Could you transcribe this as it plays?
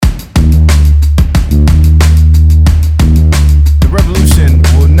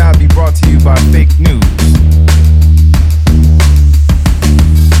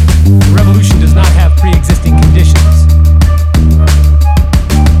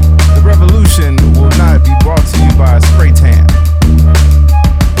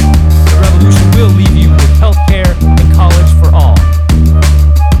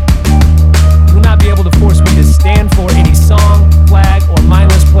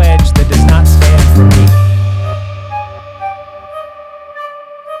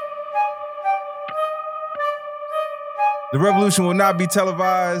The revolution will not be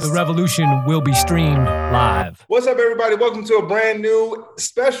televised. The revolution will be streamed live. What's up, everybody? Welcome to a brand new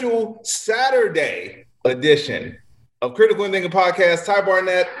special Saturday edition of Critical Thinking Podcast. Ty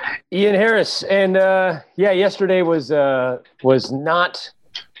Barnett, Ian Harris, and yesterday was not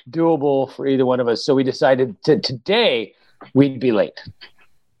doable for either one of us, so we decided today we'd be late.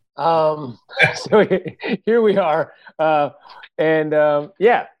 So here we are, so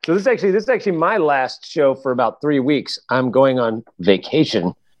this is actually my last show for about 3 weeks. I'm going on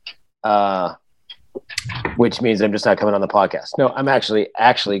vacation, which means I'm just not coming on the podcast. No, I'm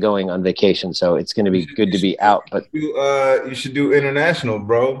actually going on vacation, so it's going to be good to be out. But you should do international,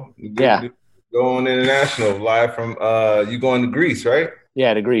 bro. Go on international live from you going to Greece, right?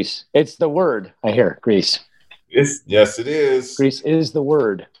 Yeah, to Greece. It's the word, I hear. Greece. Yes, it is. Greece is the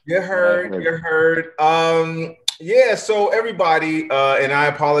word. You heard. So everybody, and I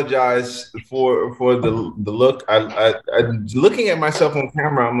apologize for the look. I looking at myself on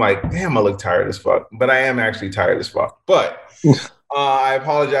camera, I'm like, damn, I look tired as fuck. But I am actually tired as fuck. But I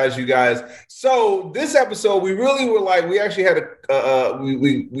apologize, you guys. So this episode, we really were like, we actually had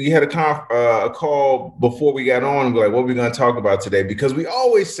a call before we got on. We're like, what are we going to talk about today? Because we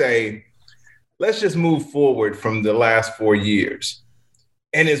always say, let's just move forward from the last 4 years.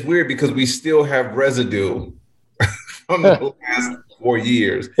 And it's weird because we still have residue from the last 4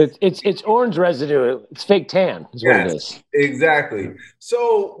 years. It's orange residue. It's fake tan is what it is. Exactly.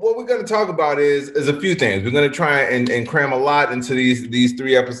 So what we're going to talk about is a few things. We're going to try and cram a lot into these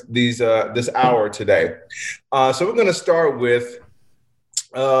three episodes, this hour today. So we're going to start with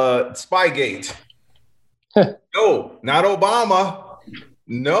Spygate. No, not Obama.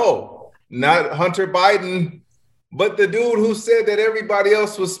 No, not Hunter Biden. But the dude who said that everybody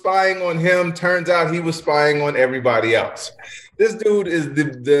else was spying on him, turns out he was spying on everybody else. This dude is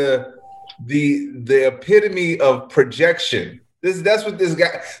the epitome of projection. That's what this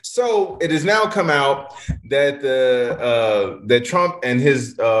guy. So it has now come out that that Trump and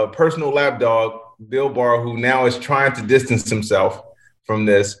his personal lapdog Bill Barr, who now is trying to distance himself from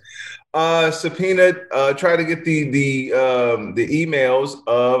this, subpoenaed, try to get the emails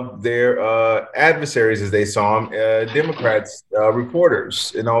of their adversaries as they saw them, Democrats,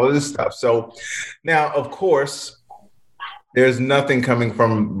 reporters, and all of this stuff. So now, of course, there's nothing coming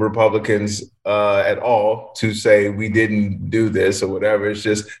from Republicans at all to say we didn't do this or whatever. It's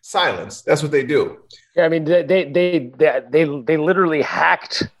just silence. That's what they do. Yeah, I mean, they literally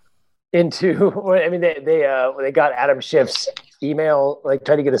hacked into. I mean, they got Adam Schiff's email, like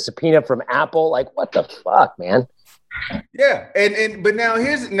trying to get a subpoena from Apple. Like, what the fuck, man? Yeah, but now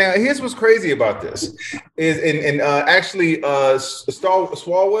here's what's crazy about this is actually Swalwell.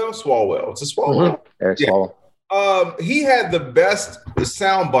 It's a Swalwell. Mm-hmm. Eric Swalwell. He had the best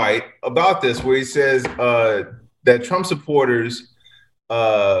soundbite about this, where he says that Trump supporters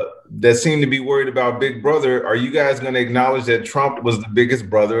that seem to be worried about Big Brother, are you guys going to acknowledge that Trump was the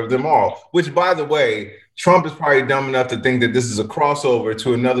biggest brother of them all? Which, by the way, Trump is probably dumb enough to think that this is a crossover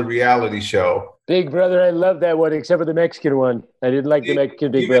to another reality show. Big Brother, I love that one, except for the Mexican one. I didn't like the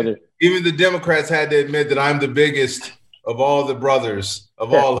Mexican Big Brother. Even the Democrats had to admit that I'm the biggest of all the brothers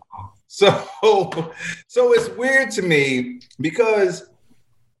of all of them. So it's weird to me because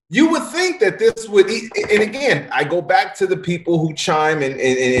you would think that this would, and again, I go back to the people who chime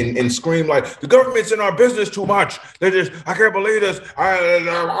and scream like, the government's in our business too much. They're just, I can't believe this.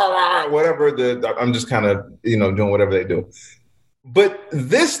 Whatever. I'm just kind of, doing whatever they do. But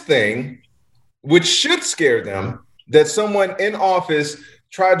this thing, which should scare them, that someone in office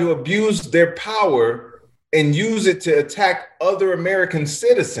tried to abuse their power and use it to attack other American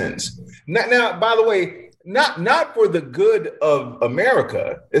citizens. Now, by the way, not for the good of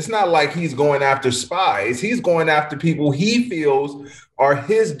America. It's not like he's going after spies. He's going after people he feels are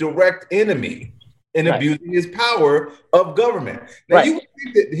his direct enemy in abusing his power of government. Now, you would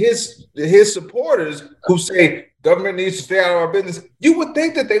think that his supporters who say government needs to stay out of our business, you would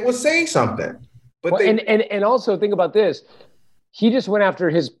think that they would say something. But and also think about this. He just went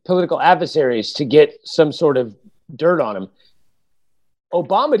after his political adversaries to get some sort of dirt on him.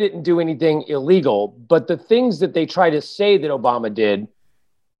 Obama didn't do anything illegal, but the things that they try to say that Obama did,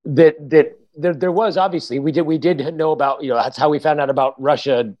 that there was obviously we did know about, that's how we found out about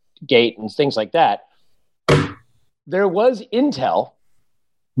Russia Gate and things like that. There was intel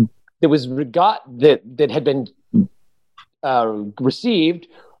that had been received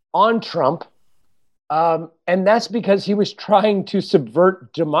on Trump. And that's because he was trying to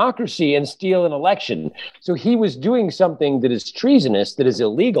subvert democracy and steal an election. So he was doing something that is treasonous, that is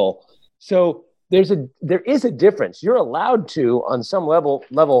illegal. So there is a difference. You're allowed to, on some level,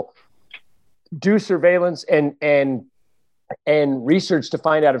 do surveillance and and research to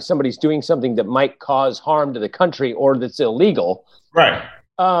find out if somebody's doing something that might cause harm to the country or that's illegal. Right.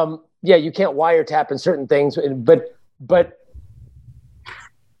 Yeah, you can't wiretap in certain things, but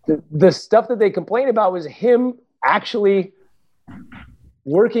the stuff that they complained about was him actually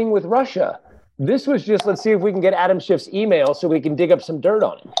working with Russia. This was just, let's see if we can get Adam Schiff's email so we can dig up some dirt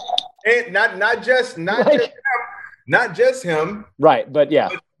on him. And not just him. Right, but yeah.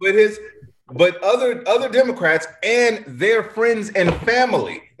 But other Democrats and their friends and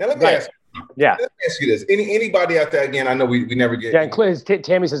family. Now let me ask you. Yeah. Let me ask you this. Anybody out there, again, I know we never get. Yeah,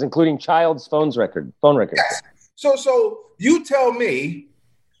 Tammy says including child's phone records. Yes. So you tell me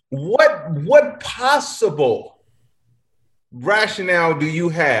what possible rationale do you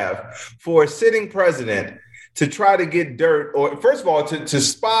have for a sitting president to try to get dirt, or first of all, to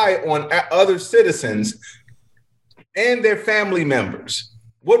spy on other citizens and their family members?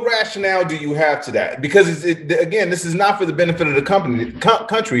 What rationale do you have to that? Because again, this is not for the benefit of the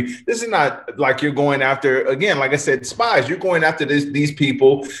country. This is not like you're going after, again, like I said, spies. You're going after these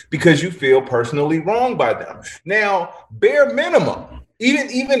people because you feel personally wronged by them. Now, bare minimum,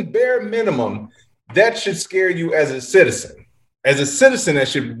 even bare minimum, that should scare you as a citizen. As a citizen, that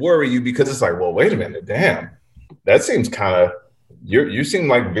should worry you, because it's like, well, wait a minute, damn, that seems kind of, you seem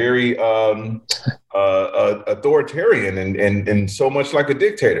like very authoritarian and so much like a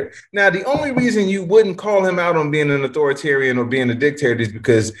dictator. Now, the only reason you wouldn't call him out on being an authoritarian or being a dictator is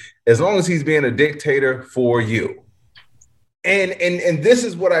because as long as he's being a dictator for you. And this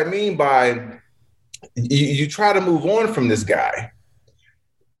is what I mean by you try to move on from this guy.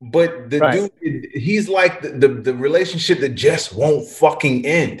 But the dude, he's like the relationship that just won't fucking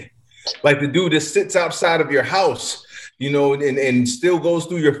end. Like the dude that sits outside of your house, you know, and still goes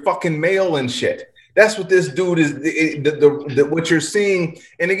through your fucking mail and shit. That's what this dude is, what you're seeing.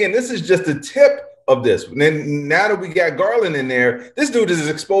 And again, this is just the tip of this. And then now that we got Garland in there, this dude is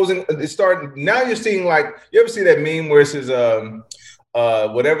exposing, now you're seeing, like, you ever see that meme where it says,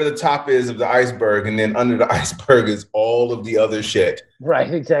 whatever the top is of the iceberg, and then under the iceberg is all of the other shit.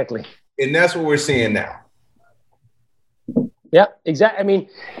 Right, exactly. And that's what we're seeing now. Yeah, exactly. I mean,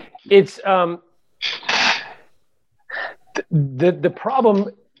 it's the problem,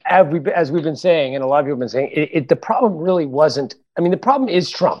 as we've been saying, and a lot of people have been saying, the problem really wasn't. I mean, the problem is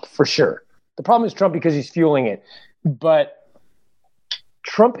Trump, for sure. The problem is Trump because he's fueling it. But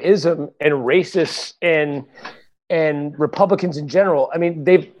Trumpism and racists and Republicans in general, I mean,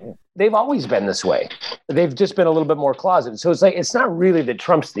 they've always been this way. They've just been a little bit more closeted. So it's like, it's not really that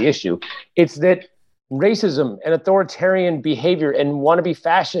Trump's the issue. It's that racism and authoritarian behavior and wannabe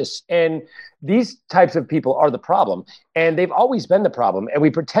fascists and these types of people are the problem. And they've always been the problem. And we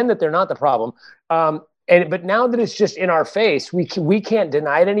pretend that they're not the problem. But now that it's just in our face, we can't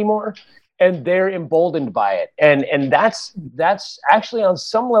deny it anymore. And they're emboldened by it. And that's actually, on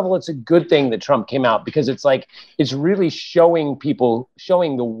some level, it's a good thing that Trump came out, because it's like, it's really showing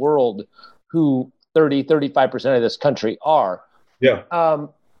the world who 35% of this country are. Yeah.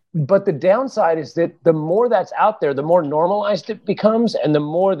 But the downside is that the more that's out there, the more normalized it becomes, and the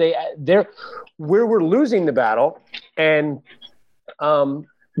more where we're losing the battle. And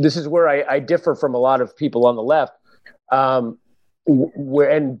this is where I differ from a lot of people on the left. And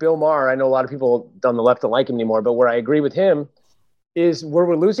Bill Maher, I know a lot of people on the left don't like him anymore, but where I agree with him is where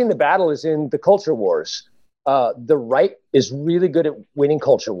we're losing the battle is in the culture wars. The right is really good at winning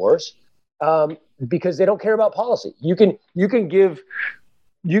culture wars because they don't care about policy. You can give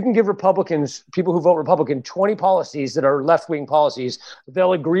Republicans, people who vote Republican, 20 policies that are left-wing policies.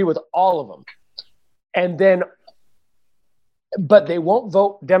 They'll agree with all of them. But they won't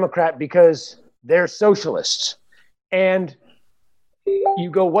vote Democrat because they're socialists. And you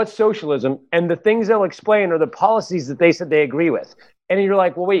go, what's socialism? And the things they'll explain are the policies that they said they agree with. And you're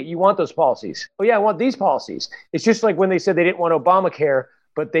like, well, wait, you want those policies? Oh, yeah, I want these policies. It's just like when they said they didn't want Obamacare,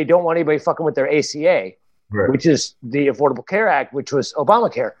 but they don't want anybody fucking with their ACA, right, which is the Affordable Care Act, which was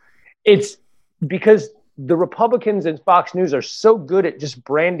Obamacare. It's because the Republicans and Fox News are so good at just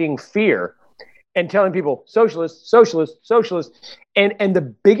branding fear and telling people socialist, socialist, socialist. And the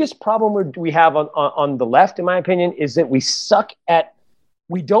biggest problem we have on the left, in my opinion, is that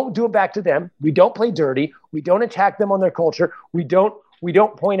we don't do it back to them. We don't play dirty. We don't attack them on their culture. We don't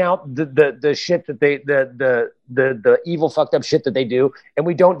point out the shit that the evil fucked up shit that they do. And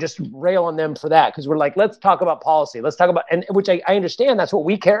we don't just rail on them for that, because we're like, let's talk about policy. Let's talk about, and which I understand, that's what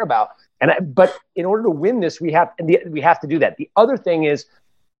we care about. But in order to win this, we have to do that. The other thing is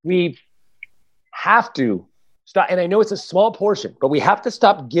we have to stop, and I know it's a small portion, but we have to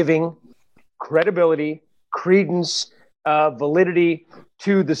stop giving credibility, credence, validity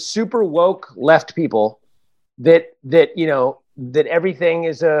to the super woke left people that everything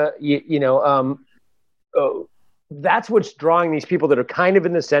is that's what's drawing these people that are kind of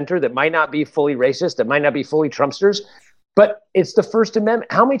in the center, that might not be fully racist, that might not be fully Trumpsters, but it's the First Amendment.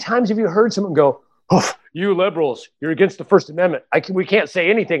 How many times have you heard someone go, "Oh, you liberals, you're against the First Amendment. We can't say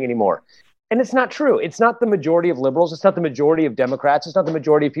anything anymore." And it's not true. It's not the majority of liberals. It's not the majority of Democrats. It's not the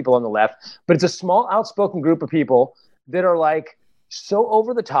majority of people on the left, but it's a small outspoken group of people that are like so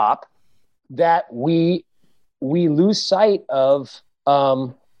over the top that we lose sight of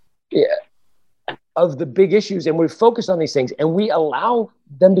the big issues, and we're focused on these things, and we allow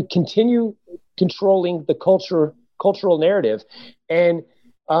them to continue controlling the cultural narrative. And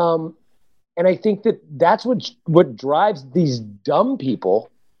I think that's what drives these dumb people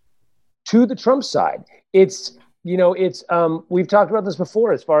to the Trump side. It's we've talked about this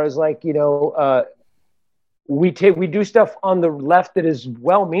before, as far as like, we do stuff on the left that is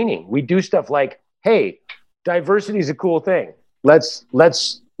well-meaning. We do stuff like, hey, diversity is a cool thing. Let's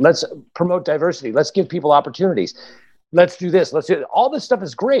promote diversity. Let's give people opportunities. Let's do this. Let's do it. All this stuff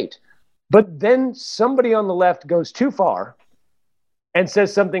is great. But then somebody on the left goes too far and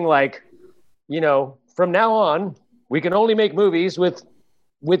says something like, from now on, we can only make movies with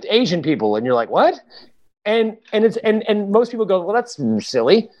Asian people. And you're like, what? And most people go, well, that's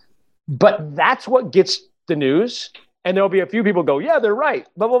silly. But that's what gets the news. And there'll be a few people go, yeah, they're right.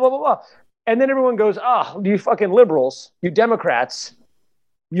 Blah, blah, blah, blah, blah. And then everyone goes, you fucking liberals, you Democrats,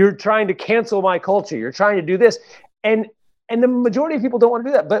 you're trying to cancel my culture. You're trying to do this. And the majority of people don't want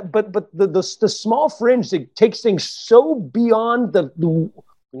to do that. But the small fringe that takes things so beyond the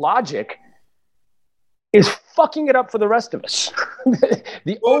logic is fucking it up for the rest of us.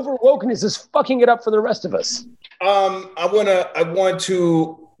 The overwokeness is fucking it up for the rest of us.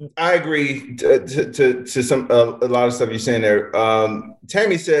 I agree to some a lot of stuff you're saying there.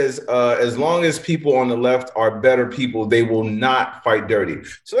 Tammy says, as long as people on the left are better people, they will not fight dirty.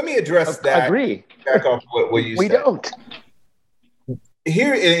 So let me address that. Agree. Back off what you said. We don't.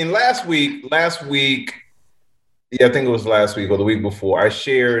 Here in last week, yeah, I think it was last week or the week before, I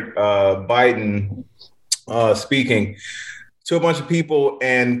shared Biden speaking to a bunch of people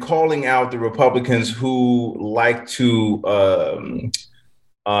and calling out the Republicans who like to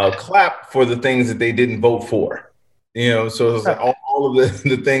clap for the things that they didn't vote for. So it's like all of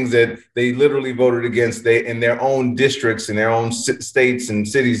the things that they literally voted against in their own districts, in their own states and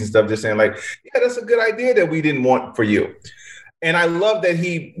cities and stuff. They're saying like, yeah, that's a good idea that we didn't want for you. And I love that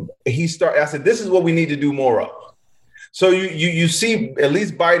he started. I said, this is what we need to do more of. So you see, at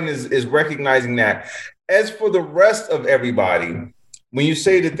least Biden is recognizing that. As for the rest of everybody, when you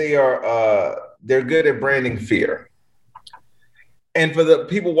say that they're good at branding fear. And for the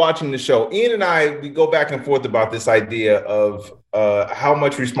people watching the show, Ian and I, we go back and forth about this idea of how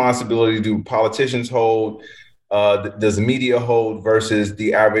much responsibility do politicians hold, does the media hold versus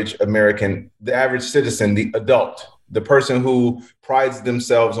the average American, the average citizen, the adult, the person who prides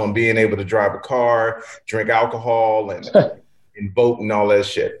themselves on being able to drive a car, drink alcohol, and vote and all that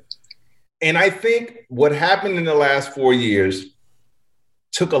shit. And I think what happened in the last 4 years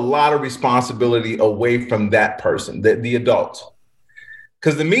took a lot of responsibility away from that person, the adult.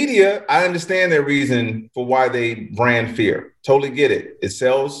 Because the media, I understand their reason for why they brand fear. Totally get it. It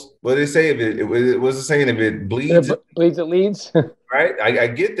sells. What do they say? It was the saying, if it bleeds, it leads. Right? I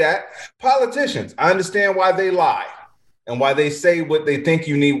get that. Politicians, I understand why they lie and why they say what they think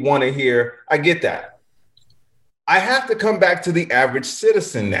you want to hear. I get that. I have to come back to the average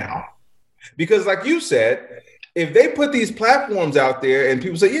citizen now. Because like you said, if they put these platforms out there and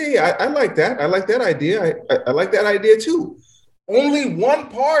people say, yeah, I like that. I like that idea. I like that idea too. Only one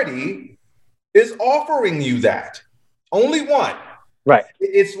party is offering you that. Only one. Right.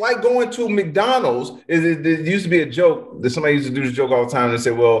 It's like going to McDonald's. There used to be a joke that somebody used to do this joke all the time. They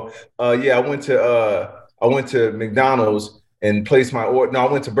say, well, yeah, I went to McDonald's and placed my order. No,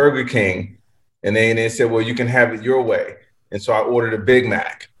 I went to Burger King. And they said, well, you can have it your way. And so I ordered a Big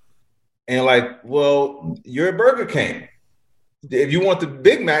Mac. And like, well, you're at Burger King. If you want the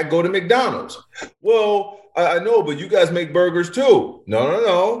Big Mac, go to McDonald's. Well, I know, but you guys make burgers too.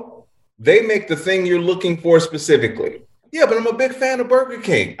 No. They make the thing you're looking for specifically. Yeah, but I'm a big fan of Burger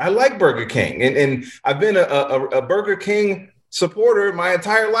King. I like Burger King. And I've been a Burger King supporter my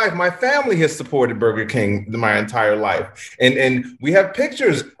entire life. My family has supported Burger King my entire life. And we have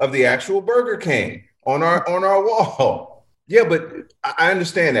pictures of the actual Burger King on our wall. Yeah, but I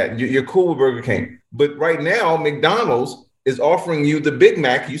understand that. You're cool with Burger King. But right now, McDonald's is offering you the Big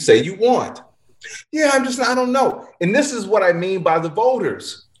Mac you say you want. Yeah, I don't know. And this is what I mean by the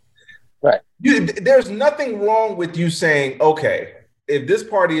voters. Right. There's nothing wrong with you saying, okay, if this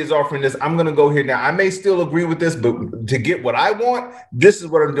party is offering this, I'm going to go here now. I may still agree with this, but to get what I want, this is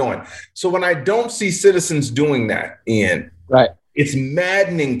what I'm doing. So when I don't see citizens doing that, Ian, right, it's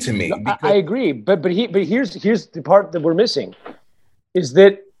maddening to me. No, I agree, but here's the part that we're missing, is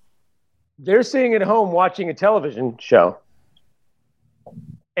that they're sitting at home watching a television show,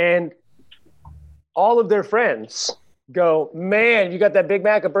 and all of their friends go, "Man, you got that Big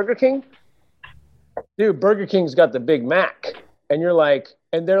Mac at Burger King? Dude, Burger King's got the Big Mac." And you're like,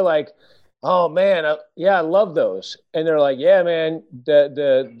 and they're like, "Oh man, I love those." And they're like, "Yeah, man,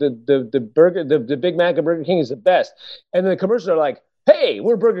 the Big Mac at Burger King is the best." And then the commercials are like, "Hey,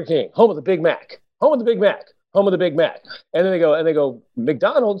 we're Burger King, home of the Big Mac, home of the Big Mac, home of the Big Mac." And then they go,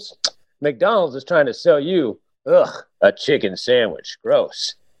 McDonald's is trying to sell you, a chicken sandwich.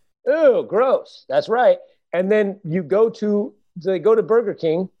 Gross. Ooh, gross. That's right. And then they go to Burger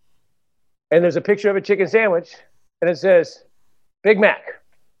King, and there's a picture of a chicken sandwich, and it says Big Mac.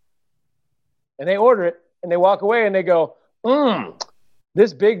 And they order it, and they walk away, and they go,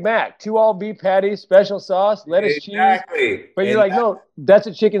 this Big Mac, 2 all beef patties, special sauce, lettuce, cheese. But you're like, no, that's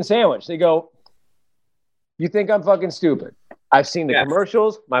a chicken sandwich. They go, you think I'm fucking stupid? I've seen the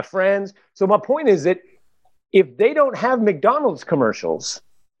commercials, my friends. So my point is that if they don't have McDonald's commercials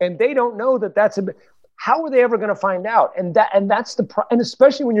and they don't know that how are they ever going to find out? And that's and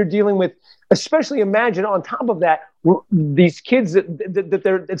especially when you're dealing with, especially imagine on top of that, these kids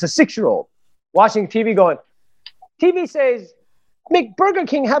that it's a 6-year-old watching TV going, TV says, make Burger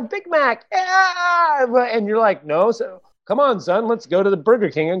King have Big Mac. And you're like, no, so come on, son, let's go to the Burger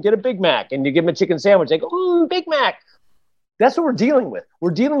King and get a Big Mac. And you give them a chicken sandwich. They go, Big Mac. That's what we're dealing with.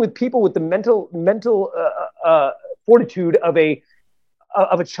 We're dealing with people with the mental fortitude of a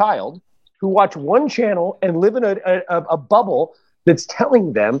child who watch one channel and live in a bubble that's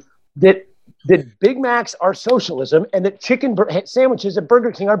telling them that Big Macs are socialism and that chicken sandwiches at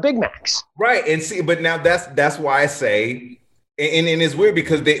Burger King are Big Macs. Right. And see, but now that's why I say, and it's weird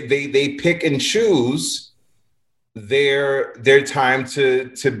because they pick and choose their time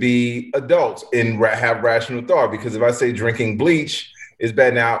to be adults and have rational thought. Because if I say drinking bleach is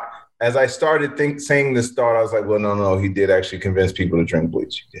bad now, as I started saying this thought, I was like, well, no, he did actually convince people to drink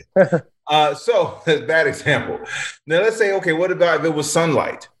bleach. He did. So bad example. Now let's say, okay, what about if it was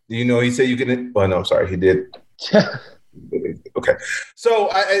sunlight? He said you can. Well, no, I'm sorry, he did. Okay. So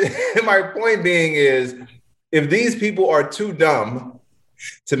my point being is, if these people are too dumb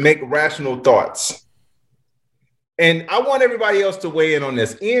to make rational thoughts, and I want everybody else to weigh in on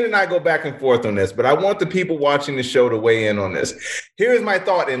this. Ian and I go back and forth on this, but I want the people watching the show to weigh in on this. Here's my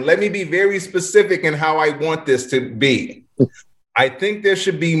thought, and let me be very specific in how I want this to be. I think there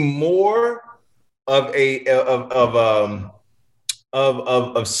should be more of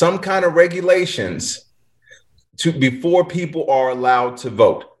some kind of regulations before people are allowed to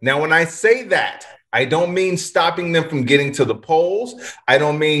vote. Now, when I say that, I don't mean stopping them from getting to the polls. I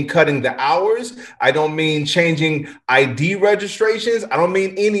don't mean cutting the hours. I don't mean changing ID registrations. I don't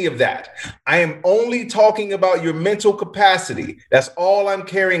mean any of that. I am only talking about your mental capacity. That's all I'm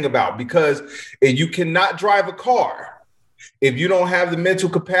caring about, because you cannot drive a car if you don't have the mental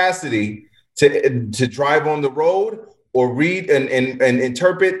capacity to drive on the road or read and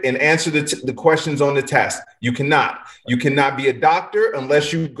interpret and answer the questions on the test. You cannot. You cannot be a doctor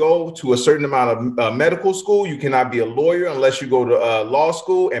unless you go to a certain amount of medical school. You cannot be a lawyer unless you go to law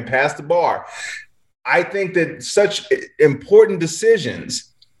school and pass the bar. I think that such important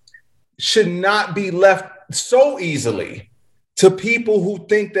decisions should not be left so easily to people who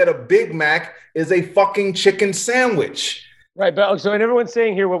think that a Big Mac is a fucking chicken sandwich. Right, but so and everyone's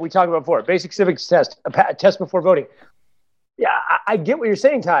saying here what we talked about before: basic civics test, a test before voting. Yeah, I get what you're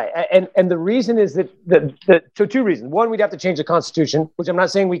saying, Ty. And the reason is that so 2 reasons. One, we'd have to change the Constitution, which I'm not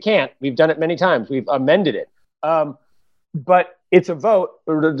saying we can't. We've done it many times. We've amended it. But it's a vote.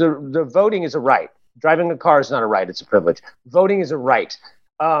 The voting is a right. Driving a car is not a right. It's a privilege. Voting is a right.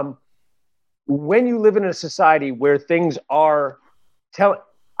 When you live in a society where things are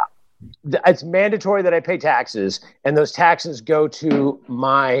it's mandatory that I pay taxes, and those taxes go to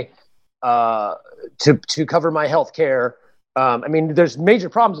my to cover my health care. I mean, there's major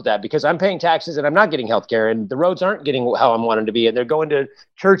problems with that because I'm paying taxes and I'm not getting health care, and the roads aren't getting how I'm wanting to be, and they're going to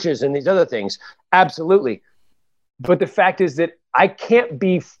churches and these other things. Absolutely. But the fact is that I can't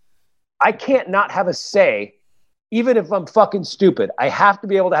not have a say, even if I'm fucking stupid. I have to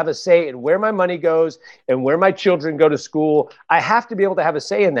be able to have a say in where my money goes and where my children go to school. I have to be able to have a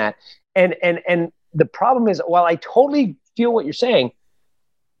say in that. And the problem is, while I totally feel what you're saying,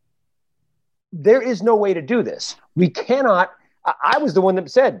 there is no way to do this. We cannot. I was the one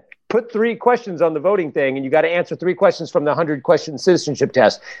that said put 3 questions on the voting thing, and you got to answer 3 questions from the 100-question citizenship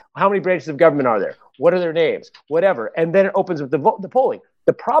test. How many branches of government are there? What are their names? Whatever. And then it opens up the polling.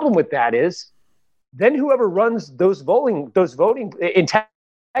 The problem with that is then whoever runs those voting in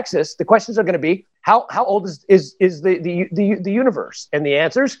Texas, the questions are going to be, how old is the universe? And the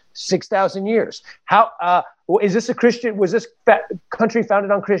answer's 6,000 years. Is this a Christian? Was this country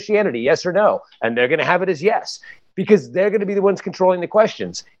founded on Christianity? Yes or no? And they're going to have it as yes, because they're going to be the ones controlling the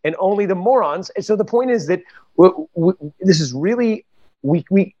questions, and only the morons. And so the point is that this is really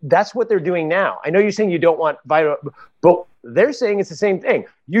that's what they're doing now. I know you're saying you don't want vital, but they're saying it's the same thing.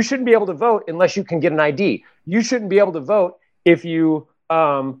 You shouldn't be able to vote unless you can get an ID. You shouldn't be able to vote if you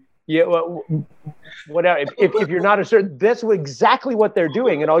whatever. If you're not a certain, that's exactly what they're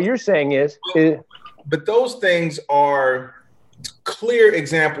doing. And all you're saying is but those things are clear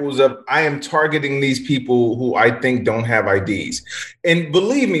examples of I am targeting these people who I think don't have IDs. And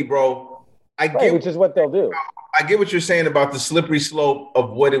believe me, bro, which is what they'll do. I get what you're saying about the slippery slope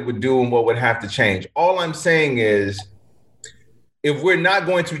of what it would do and what would have to change. All I'm saying is, if we're not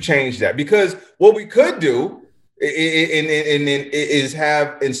going to change that, because what we could do is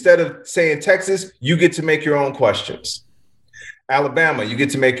have, instead of saying Texas, you get to make your own questions. Alabama, you get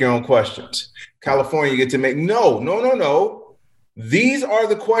to make your own questions. California, you get to make, no. These are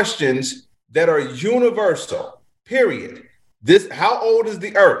the questions that are universal, period. How old is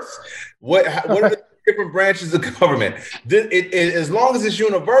the earth? What are the different branches of government? As long as it's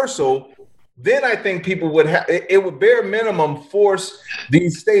universal, then I think people would it would bare minimum force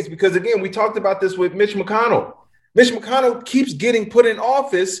these states, because again, we talked about this with Mitch McConnell. Mitch McConnell keeps getting put in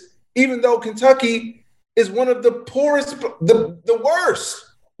office, even though Kentucky is one of the poorest, the worst.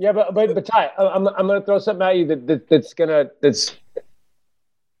 Yeah, but Ty, I'm going to throw something at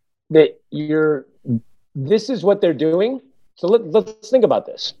you this is what they're doing. So let's think about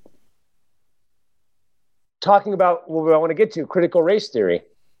this. Talking about what I want to get to, critical race theory.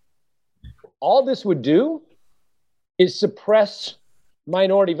 All this would do is suppress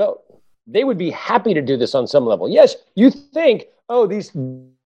minority vote. They would be happy to do this on some level. Yes, you think, these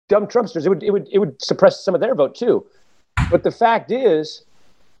dumb Trumpsters, it would suppress some of their vote too. But the fact is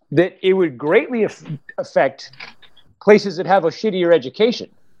that it would greatly affect places that have a shittier education,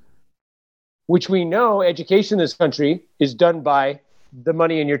 which we know education in this country is done by the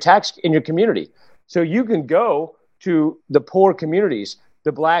money in your community. So you can go to the poor communities,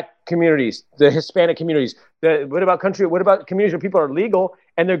 the Black communities, the Hispanic communities. What about communities where people are legal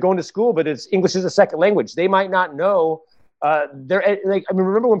and they're going to school, but English is a second language? They might not know.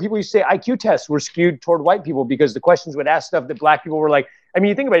 Remember when people used to say IQ tests were skewed toward white people because the questions would ask stuff that Black people were like. I mean,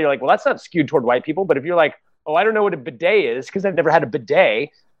 you think about it, you're like, well, that's not skewed toward white people. But if you're like, I don't know what a bidet is because I've never had a bidet,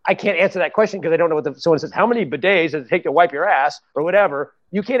 I can't answer that question because I don't know what someone says, how many bidets does it take to wipe your ass or whatever?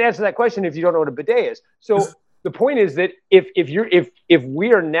 You can't answer that question if you don't know what a bidet is. So the point is that if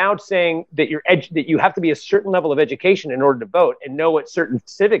we are now saying that that you have to be a certain level of education in order to vote and know what certain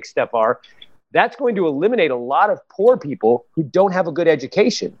civic stuff are, that's going to eliminate a lot of poor people who don't have a good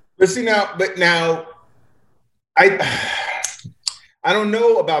education. But now, I don't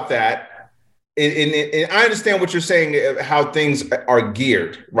know about that. And I understand what you're saying, how things are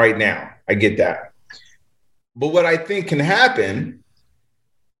geared right now. I get that. But what I think can happen,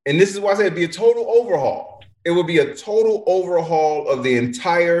 and this is why I say it'd be a total overhaul. It would be a total overhaul of the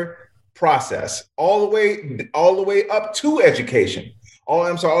entire process, all the way up to education. All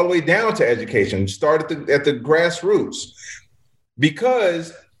the way down to education. Start at the grassroots.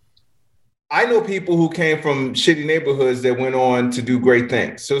 Because I know people who came from shitty neighborhoods that went on to do great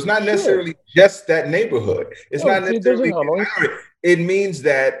things. So it's not necessarily just that neighborhood. It's not necessarily. It means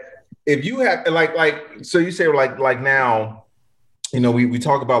that if you have so you say like now, we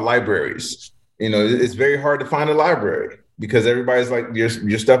talk about libraries. It's very hard to find a library because everybody's like,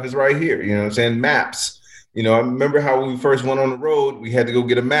 your stuff is right here. You know what I'm saying? Maps. I remember how when we first went on the road, we had to go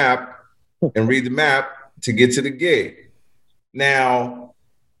get a map and read the map to get to the gig. Now,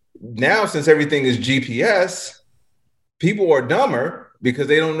 since everything is GPS, people are dumber because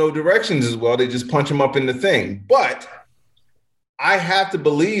they don't know directions as well. They just punch them up in the thing. But I have to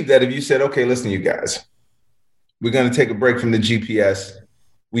believe that if you said, okay, listen, you guys, we're going to take a break from the GPS.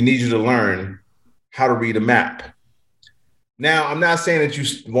 We need you to learn how to read a map. Now, I'm not saying that you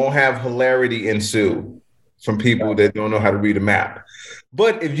won't have hilarity ensue from people that don't know how to read a map.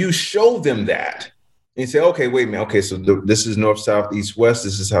 But if you show them that, and say, okay, wait a minute. Okay, so this is north, south, east, west.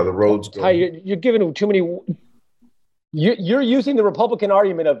 This is how the roads go. You're giving them too many. You're using the Republican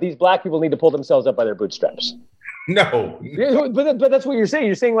argument of these Black people need to pull themselves up by their bootstraps. No. Yeah, but that's what you're saying.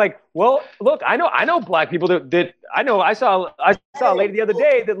 You're saying like, well, look, I know black people that I saw a lady the other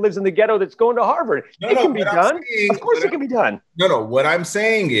day that lives in the ghetto that's going to Harvard. It can be done. Of course, it can be done. No. What I'm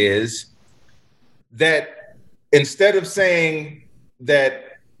saying is that instead of saying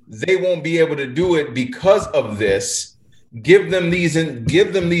that they won't be able to do it because of this, give them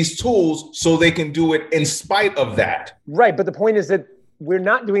these tools so they can do it in spite of that. Right, but the point is that we're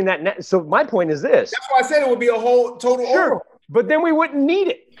not doing that now. So my point is this. That's why I said it would be a whole total overhaul. But then we wouldn't need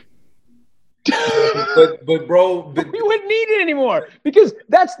it. but bro, we wouldn't need it anymore because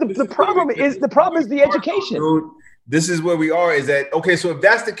that's the problem. The problem is the education. Dude, this is where we are. Is that okay? So if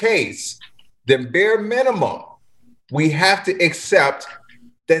that's the case, then bare minimum, we have to accept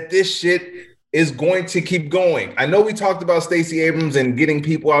that this shit is going to keep going. I know we talked about Stacey Abrams and getting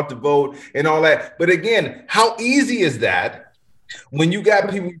people out to vote and all that, but again, how easy is that when you got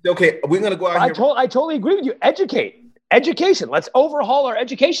people? Okay, we're gonna go out here. I totally agree with you. Education. Let's overhaul our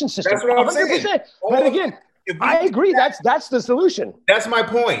education system. That's what I'm 100%. Saying. But again, I agree. That's the solution. That's my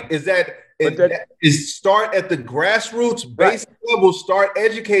point. Is start at the grassroots, basic level. Start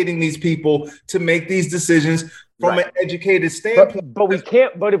educating these people to make these decisions from an educated standpoint. But we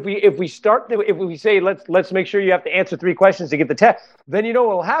can't. But if we say let's make sure you have to answer 3 questions to get the test, then you know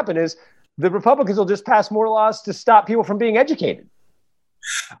what will happen is the Republicans will just pass more laws to stop people from being educated.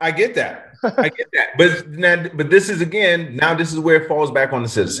 I get that. But this is this is where it falls back on the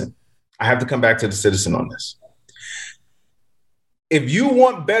citizen. I have to come back to the citizen on this. If you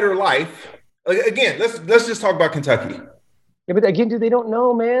want better life, again, let's just talk about Kentucky. Yeah, but again, they don't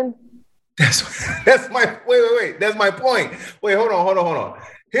know, man. That's my wait. That's my point. Wait, hold on.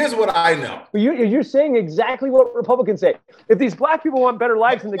 Here's what I know. You're saying exactly what Republicans say. If these black people want better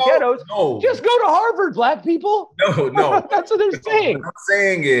lives in the ghettos, just go to Harvard, black people. No. That's what they're saying. What I'm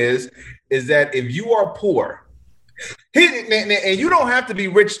saying is that if you are poor, and you don't have to be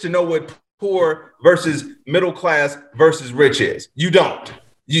rich to know what poor versus middle class versus rich is. You don't.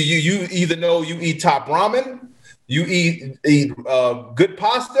 You either know you eat top ramen, you eat good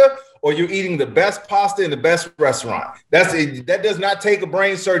pasta, or you're eating the best pasta in the best restaurant. That does not take a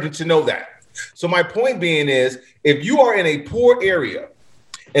brain surgeon to know that. So my point being is, if you are in a poor area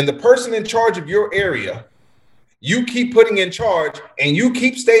and the person in charge of your area, you keep putting in charge and you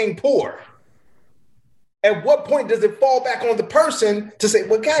keep staying poor, at what point does it fall back on the person to say,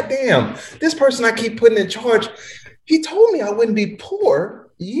 well, goddamn, this person I keep putting in charge, he told me I wouldn't be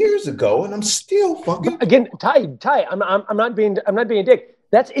poor years ago, and I'm still fucking. Again, Ty, I'm not being a dick.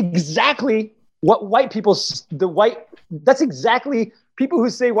 That's exactly what that's exactly people who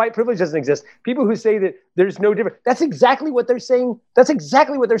say white privilege doesn't exist. People who say that there's no difference. That's exactly what they're saying.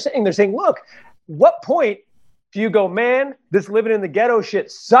 They're saying, look, what point do you go, man, this living in the ghetto shit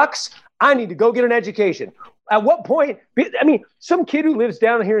sucks. I need to go get an education. At what point? I mean, some kid who lives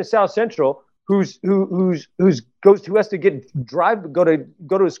down here in South Central who has to go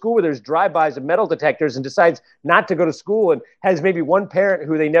to a school where there's drive-bys of metal detectors and decides not to go to school and has maybe one parent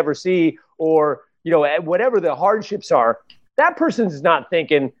who they never see, or whatever the hardships are. That person's not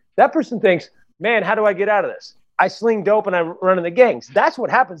thinking. That person thinks, man, how do I get out of this? I sling dope and I run in the gangs. That's what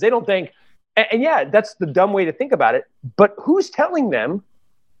happens. They don't think, and yeah, that's the dumb way to think about it. But who's telling them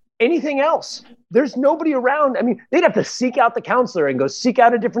anything else? There's nobody around. I mean, they'd have to seek out the counselor and go seek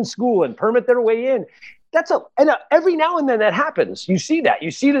out a different school and permit their way in. Every now and then that happens. You see that.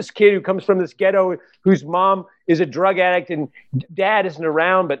 You see this kid who comes from this ghetto whose mom is a drug addict and dad isn't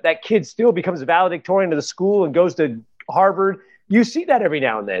around, but that kid still becomes valedictorian of the school and goes to Harvard. You see that every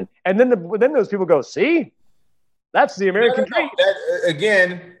now and then. And then those people go, see, that's the American dream.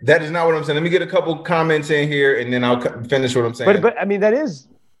 That is not what I'm saying. Let me get a couple comments in here and then I'll finish what I'm saying. But I mean, that is.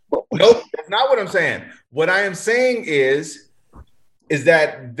 Nope, that's not what I'm saying. What I am saying is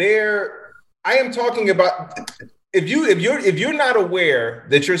that I am talking about if you're not aware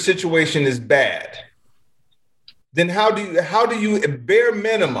that your situation is bad, then how do you bare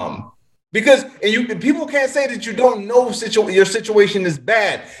minimum? Because people can't say that you don't know your situation is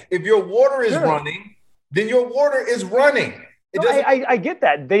bad. If your water is running, then your water is running. I get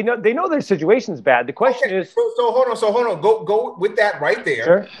that. They know their situation's bad. The question is. So hold on. Go with that right there.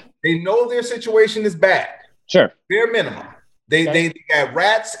 Sure. They know their situation is bad. Sure. Bare minimum. They got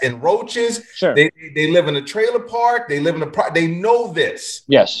rats and roaches. Sure. They live in a trailer park. They live in they know this.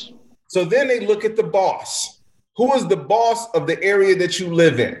 Yes. So then they look at the boss. Who is the boss of the area that you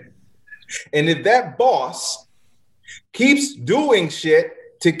live in? And if that boss keeps doing shit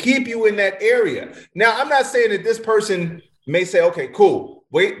to keep you in that area. Now, I'm not saying that this person may say, okay, cool.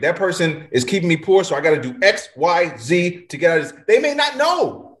 Wait, that person is keeping me poor, so I got to do X, Y, Z to get out of this. They may not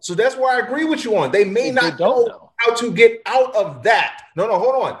know. So that's where I agree with you on. They may not know how to get out of that. No,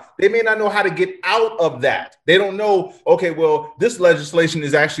 hold on. They may not know how to get out of that. They don't know, okay, well, this legislation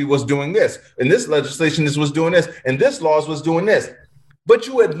is actually was doing this, and this legislation was doing this, and this laws was doing this. But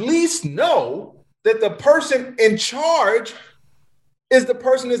you at least know that the person in charge is the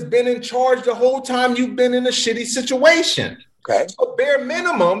person that's been in charge the whole time you've been in a shitty situation. Okay. So bare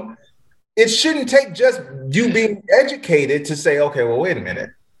minimum, it shouldn't take just you being educated to say, okay, well, wait a minute.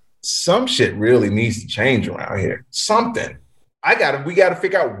 Some shit really needs to change around here. Something. We gotta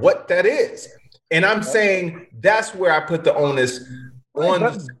figure out what that is. And I'm saying that's where I put the onus on.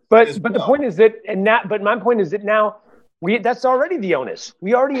 But the point is that, but my point is that now that's already the onus.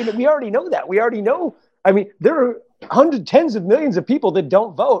 We already know that. We already know. I mean, there are tens of millions of people that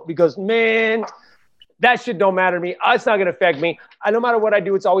don't vote because, man, that shit don't matter to me. It's not going to affect me. No matter what I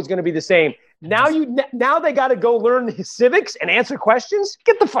do, it's always going to be the same. Now they got to go learn civics and answer questions.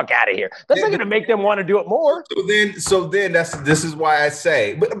 Get the fuck out of here. That's not going to make them want to do it more. So then this is why I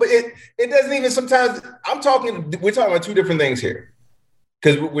say, but it doesn't even sometimes. We're talking about two different things here,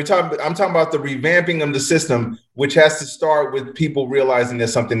 because I'm talking about the revamping of the system, which has to start with people realizing that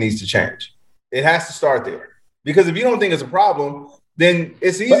something needs to change. It has to start there, because if you don't think it's a problem, then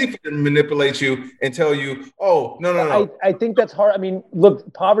it's easy for them to manipulate you and tell you, oh, no. I think that's hard. I mean,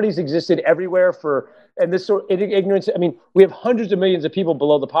 look, poverty's existed everywhere and this sort of ignorance. I mean, we have hundreds of millions of people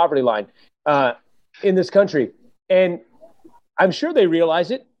below the poverty line in this country. And I'm sure they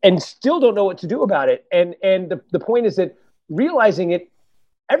realize it and still don't know what to do about it. And the point is that realizing it,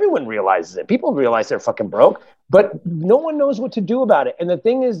 everyone realizes it. People realize they're fucking broke, but no one knows what to do about it. And the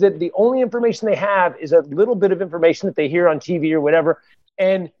thing is that the only information they have is a little bit of information that they hear on TV or whatever.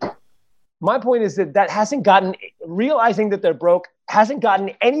 And my point is that realizing that they're broke hasn't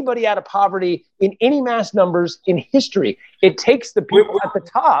gotten anybody out of poverty in any mass numbers in history. It takes the people at the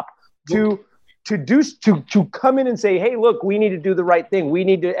top to come in and say, hey, look, we need to do the right thing. We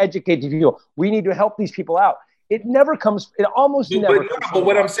need to educate these people. We need to help these people out. It never comes. It almost never. But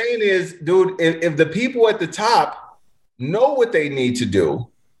what I'm saying is, dude, if the people at the top know what they need to do,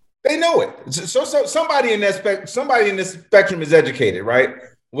 they know it. So somebody in this spectrum is educated, right?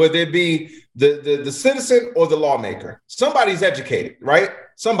 Whether it be the citizen or the lawmaker, somebody's educated, right?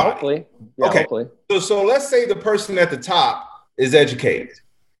 Somebody. Hopefully. Yeah, okay. Hopefully. So let's say the person at the top is educated,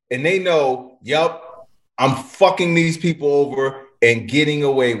 and they know, yep, I'm fucking these people over and getting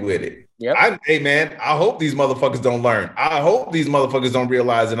away with it. Yep. Hey man, I hope these motherfuckers don't learn. I hope these motherfuckers don't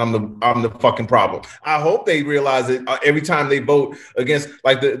realize that I'm the fucking problem. I hope they realize it every time they vote against,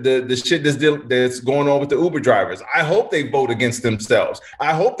 like the shit that's going on with the Uber drivers. I hope they vote against themselves.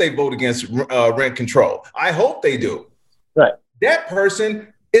 I hope they vote against rent control. I hope they do. Right. That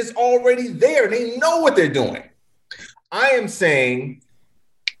person is already there. They know what they're doing. I am saying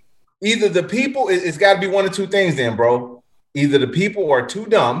either the people, it's got to be one of two things then, bro. Either the people are too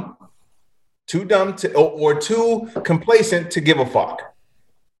dumb to, or too complacent to give a fuck.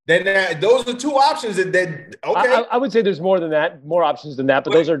 Then those are two options that okay. I would say there's more options than that,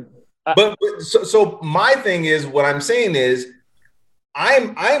 but those are. So my thing is, what I'm saying is, I'm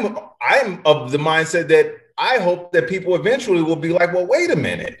of the mindset that I hope that people eventually will be like, well, wait a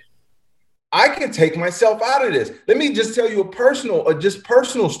minute, I can take myself out of this. Let me just tell you a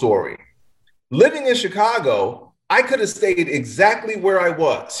personal story. Living in Chicago, I could have stayed exactly where I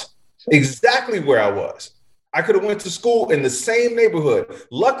was. I could have went to school in the same neighborhood.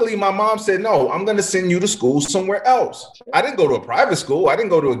 Luckily, my mom said, no, I'm going to send you to school somewhere else. I didn't go to a private school. I didn't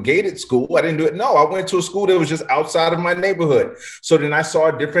go to a gated school. I didn't do it. No, I went to a school that was just outside of my neighborhood. So then I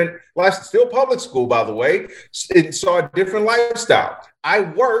saw a different life, still public school, by the way, and saw a different lifestyle. I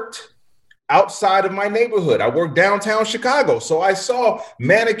worked outside of my neighborhood. I worked downtown Chicago. So I saw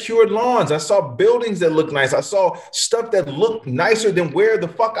manicured lawns. I saw buildings that looked nice. I saw stuff that looked nicer than where the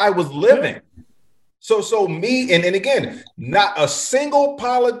fuck I was living. So me, and again, not a single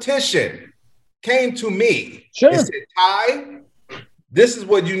politician came to me and said, Ty, this is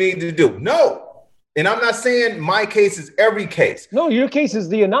what you need to do. No. And I'm not saying my case is every case. No, your case is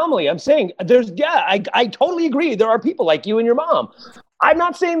the anomaly. I'm saying I totally agree. There are people like you and your mom. I'm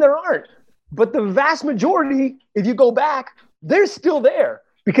not saying there aren't. But the vast majority, if you go back, they're still there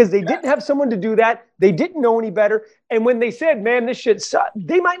because they didn't have someone to do that. They didn't know any better. And when they said, man, this shit sucks,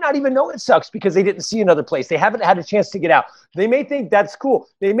 they might not even know it sucks because they didn't see another place. They haven't had a chance to get out. They may think that's cool.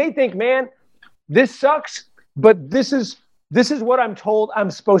 They may think, man, this sucks, but this is what I'm told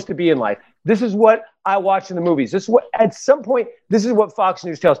I'm supposed to be in life. This is what I watch in the movies. This is what, at some point, this is what Fox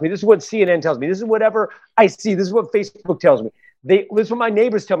News tells me. This is what CNN tells me. This is whatever I see. This is what Facebook tells me. This is what my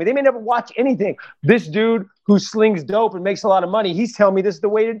neighbors tell me. They may never watch anything. This dude who slings dope and makes a lot of money, he's telling me this is the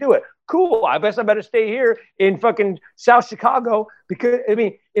way to do it. cool. I guess I better stay here in fucking South Chicago because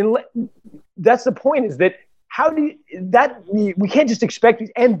that's the point. Is that we can't just expect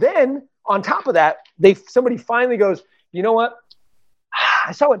these. And then on top of that, somebody finally goes, you know what?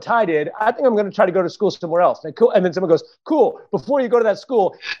 I saw what Ty did. I think I'm going to try to go to school somewhere else. And then someone goes, cool. Before you go to that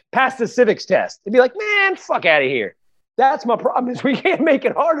school, pass the civics test. They'd be like, man, fuck out of here. That's my problem. Is we can't make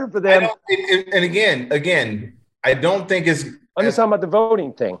it harder for them. And again, I don't think it's. I'm just talking about the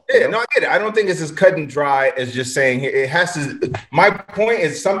voting thing. Yeah, no, I get it. I don't think it's as cut and dry as just saying it has to. My point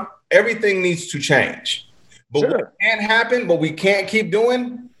is, everything needs to change. But what can't happen, what we can't keep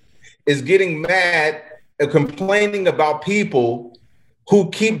doing, is getting mad and complaining about people who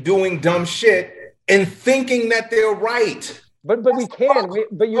keep doing dumb shit and thinking that they're right. But we can.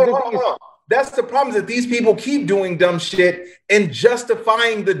 That's the problem, is that these people keep doing dumb shit and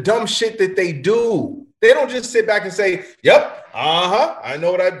justifying the dumb shit that they do. They don't just sit back and say, yep, I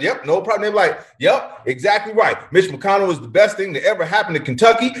know yep, no problem. They're like, yep, exactly right. Mitch McConnell was the best thing that ever happened to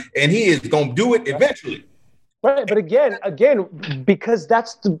Kentucky, and he is going to do it eventually. Right, but again, because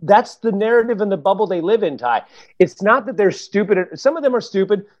that's the narrative and the bubble they live in, Ty. It's not that they're stupid. Some of them are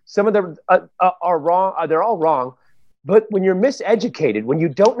stupid. Some of them are wrong. They're all wrong. But when you're miseducated, when you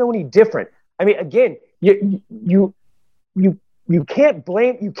don't know any different, I mean, again, you can't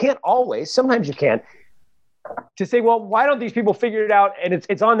blame. You can't always. Sometimes you can. To say, well, why don't these people figure it out? And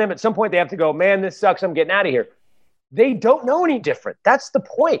it's on them. At some point, they have to go, man, this sucks. I'm getting out of here. They don't know any different. That's the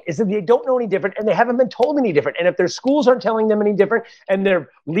point, is that they don't know any different, and they haven't been told any different. And if their schools aren't telling them any different and their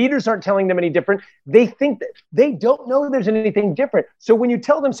leaders aren't telling them any different, they think that they don't know there's anything different. So when you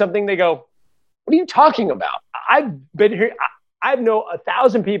tell them something, they go, what are you talking about? I've been here. I know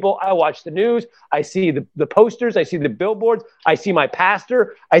 1,000 people. I watch the news. I see the posters. I see the billboards. I see my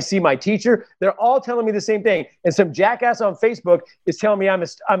pastor. I see my teacher. They're all telling me the same thing. And some jackass on Facebook is telling me I'm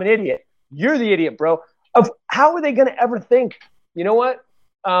an idiot. You're the idiot, bro. How are they going to ever think, you know what?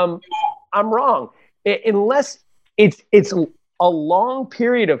 I'm wrong. Unless it's a long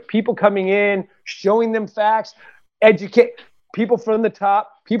period of people coming in, showing them facts, educate people from the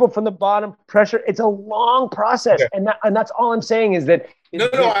top, people from the bottom, pressure. It's a long process. Okay. And that's all I'm saying is that.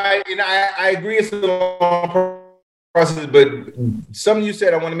 I agree. It's a long process, but something you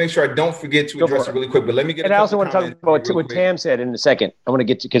said, I want to make sure I don't forget to address it really quick, but let me get. And I also want to talk about what Tam said in a second. I want to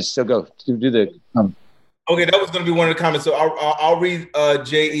get to, go do the. Okay, that was going to be one of the comments. So I'll read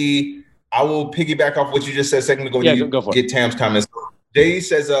J.E. I will piggyback off what you just said a second ago. Go for it. Get Tam's comments. J.E.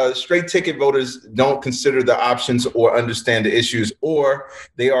 says straight ticket voters don't consider the options or understand the issues, or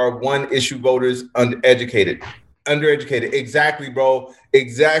they are one-issue voters, undereducated. Exactly, bro.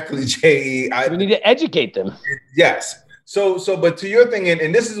 Exactly, J.E. We need to educate them. Yes. So, but to your thing,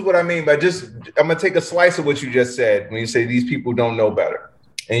 and this is what I mean by I'm going to take a slice of what you just said when you say these people don't know better.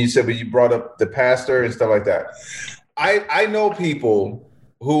 And you said, but you brought up the pastor and stuff like that. I know people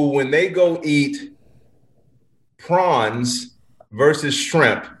who, when they go eat prawns versus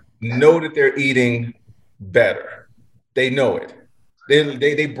shrimp, know that they're eating better. They know it.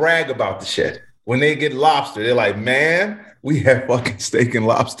 They brag about the shit. When they get lobster, they're like, man, we had fucking steak and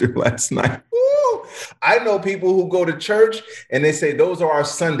lobster last night. Woo! I know people who go to church and they say those are our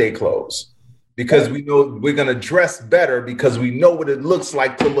Sunday clothes. Because we know we're going to dress better because we know what it looks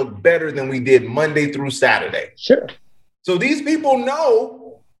like to look better than we did Monday through Saturday. Sure. So these people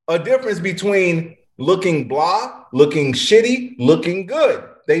know a difference between looking blah, looking shitty, looking good.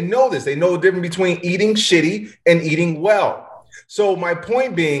 They know this. They know the difference between eating shitty and eating well. So my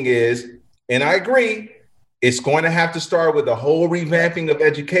point being is, and I agree, it's going to have to start with a whole revamping of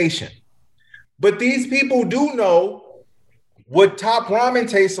education. But these people do know what top ramen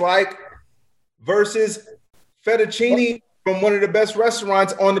tastes like versus fettuccine from one of the best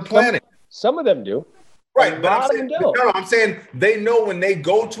restaurants on the planet. Some of them do. Right. But I'm saying they know when they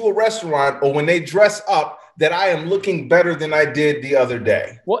go to a restaurant or when they dress up that I am looking better than I did the other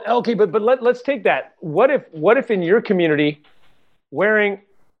day. Well, okay, but let's take that. What if in your community wearing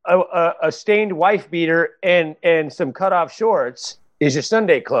a stained wife beater and some cutoff shorts is your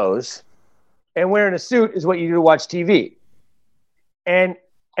Sunday clothes, and wearing a suit is what you do to watch TV?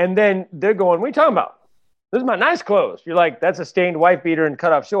 And then they're going, what are you talking about? This is my nice clothes. You're like, that's a stained wife beater and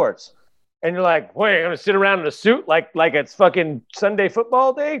cutoff shorts. And you're like, wait, I'm going to sit around in a suit like it's fucking Sunday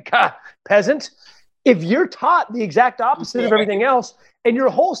football day? God, peasant. If you're taught the exact opposite of everything else, and your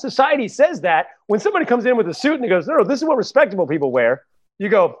whole society says that, when somebody comes in with a suit and he goes, no, this is what respectable people wear, you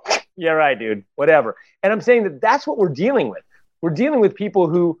go, yeah, right, dude, whatever. And I'm saying that that's what we're dealing with. We're dealing with people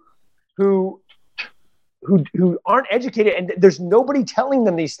who aren't educated, and there's nobody telling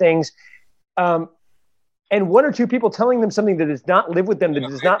them these things. And and one or two people telling them something that does not live with them, that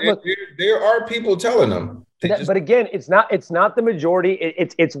does not look. There are people telling them. But again, it's not the majority.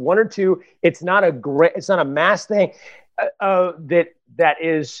 It's one or two. It's not a mass thing.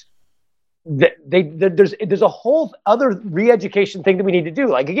 There's a whole other re-education thing that we need to do.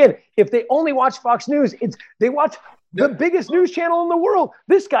 Like, again, if they only watch Fox News, they watch the biggest news channel in the world.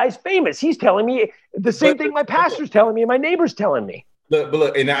 This guy's famous. He's telling me the same thing my pastor's telling me and my neighbor's telling me. But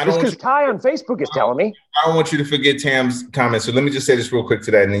look, and I don't because Ty on Facebook is telling me. I don't want you to forget Tam's comment. So let me just say this real quick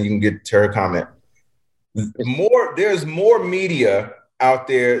to that, and then you can get to her comment. There's more media out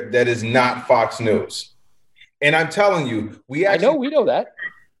there that is not Fox News. And I'm telling you, we know that.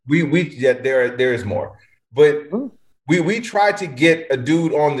 There is more. But we tried to get a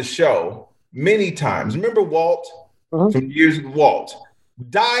dude on the show many times. Remember Walt from years ago? Walt.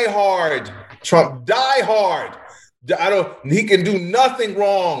 Die hard. Trump, die hard. He can do nothing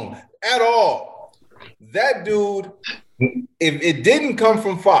wrong at all. That dude, if it didn't come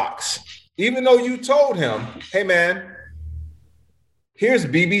from Fox, even though you told him, hey man, here's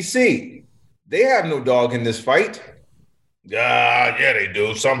BBC. They have no dog in this fight. Yeah, they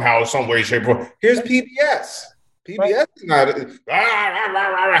do. Somehow, some way, shape, or form. Here's PBS. PBS is not.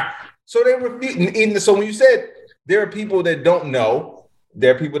 So they were. So when you said there are people that don't know,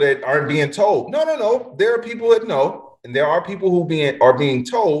 there are people that aren't being told. No. There are people that know, and there are people who are being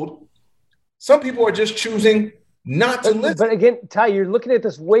told. Some people are just choosing not to listen. But again, Ty, you're looking at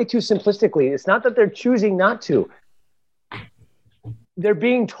this way too simplistically. It's not that they're choosing not to. They're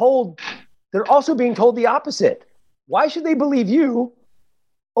being told. They're also being told the opposite. Why should they believe you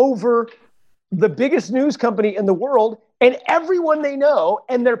over the biggest news company in the world and everyone they know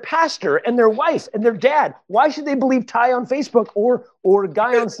and their pastor and their wife and their dad? Why should they believe Ty on Facebook or a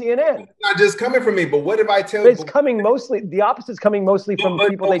guy on CNN? It's not just coming from me, but what if I tell you? It's coming mostly, the opposite's coming mostly from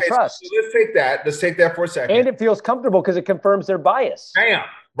people they trust. So let's take that. Let's take that for a second. And it feels comfortable because it confirms their biance. Bam,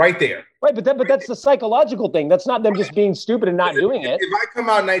 right there. Right, but that's the psychological thing. That's not them just being stupid and not doing it. If I come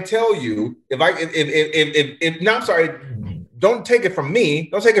out and I tell you, I'm sorry, don't take it from me.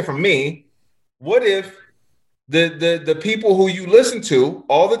 Don't take it from me. What if the people who you listen to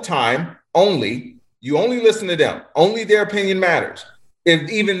all the time, you only listen to them, only their opinion matters. If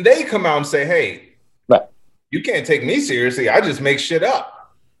even they come out and say, hey, you can't take me seriously, I just make shit up.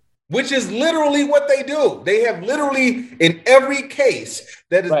 Which is literally what they do. They have literally, in every case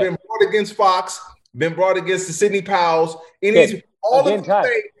that has been brought against Fox, been brought against the Sidney Powells,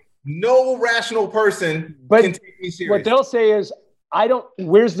 no rational person can take me seriously. What they'll say is,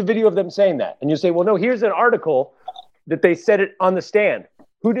 where's the video of them saying that? And you say, well, no, here's an article that they said it on the stand.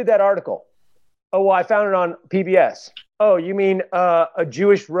 Who did that article? Oh, well, I found it on PBS. Oh, you mean a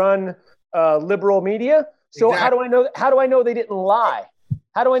Jewish-run liberal media? So exactly. How do I know they didn't lie?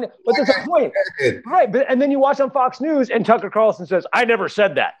 How do I know? But that's the point. Right. But, and then you watch on Fox News and Tucker Carlson says, I never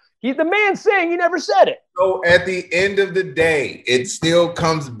said that. He's the man saying he never said it. So at the end of the day, it still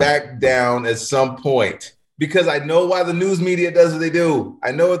comes back down at some point. Because I know why the news media does what they do.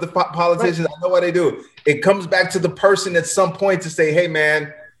 I know what the politicians, I know why they do. It comes back to the person at some point to say, hey,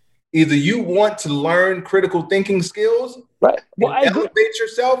 man, either you want to learn critical thinking skills, and elevate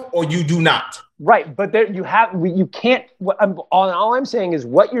yourself, or you do not. Right, but you can't. All I'm saying is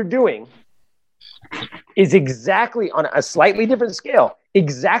what you're doing is exactly on a slightly different scale,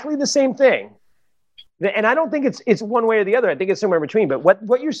 exactly the same thing. And I don't think it's one way or the other. I think it's somewhere in between. But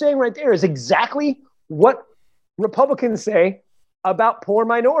what you're saying right there is exactly what Republicans say about poor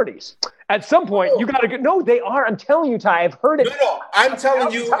minorities. At some point, you got to go. No, they are. I'm telling you, Ty. I've heard it. No, I'm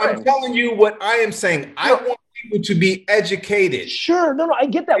telling you what I am saying. I want people to be educated. Sure. No, I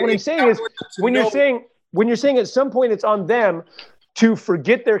get that. What I'm saying is when you're saying at some point it's on them to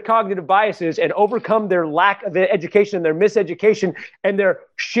forget their cognitive biases and overcome their lack of education, their miseducation, and their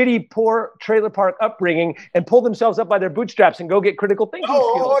shitty, poor trailer park upbringing and pull themselves up by their bootstraps and go get critical thinking skills.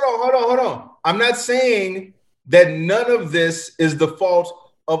 Hold on. I'm not saying that none of this is the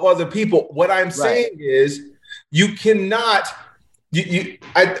fault of other people. What I'm saying is you cannot,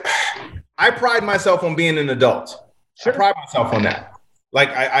 I pride myself on being an adult. Sure. I pride myself on that. Like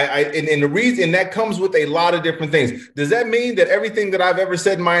and the reason that comes with a lot of different things. Does that mean that everything that I've ever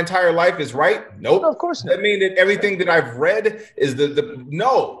said in my entire life is right? Nope. No, of course not. Does that mean that everything that I've read is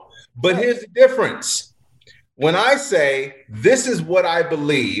no? But here's the difference. When I say this is what I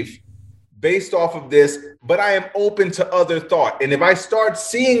believe based off of this, but I am open to other thought. And if I start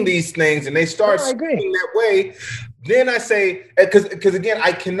seeing these things and they start speaking that way, then I say, because again,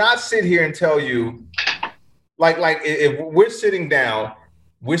 I cannot sit here and tell you, like if we're sitting down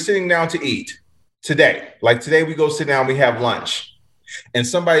to eat today. Like today we go sit down, we have lunch. and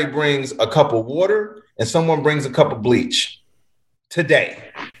somebody brings a cup of water and someone brings a cup of bleach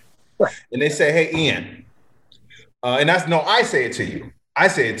today, and they say, hey, Ian, I say it to you. I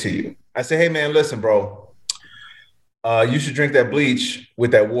say, hey, man, listen, bro, you should drink that bleach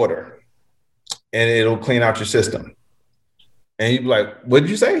with that water and it'll clean out your system. And you'd be like, what did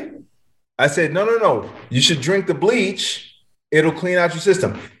you say? I said, no. You should drink the bleach. It'll clean out your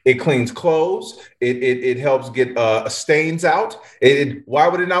system. It cleans clothes. It helps get stains out. Why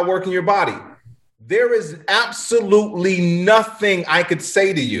would it not work in your body? There is absolutely nothing I could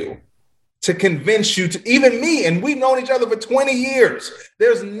say to you to convince you to, even me, and we've known each other for 20 years.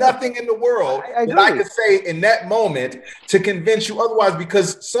 There's nothing in the world that I could say in that moment to convince you otherwise,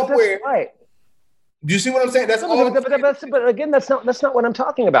 because somewhere. That's right. Do you see what I'm saying? That's all. But again, that's not what I'm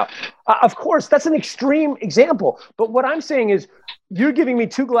talking about. Of course, that's an extreme example. But what I'm saying is, you're giving me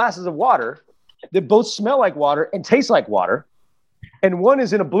 2 glasses of water that both smell like water and taste like water, and one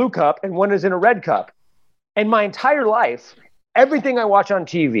is in a blue cup and one is in a red cup. And my entire life, everything I watch on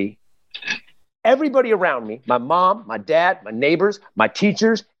TV, everybody around me, my mom, my dad, my neighbors, my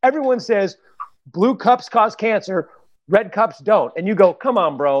teachers, everyone says blue cups cause cancer, red cups don't. And you go, come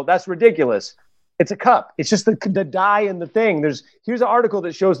on, bro, that's ridiculous. It's a cup. It's just the dye in the thing. Here's an article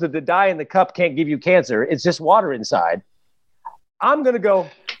that shows that the dye in the cup can't give you cancer. It's just water inside. I'm going to go,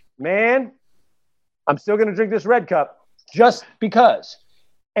 man, I'm still going to drink this red cup just because.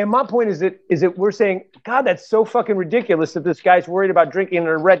 And my point is that we're saying, God, that's so fucking ridiculous that this guy's worried about drinking in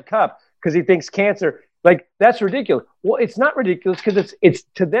a red cup because he thinks cancer. Like, that's ridiculous. Well, it's not ridiculous because it's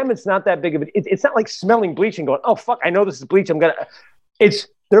to them, it's not that big of it's not like smelling bleach and going, oh, fuck, I know this is bleach.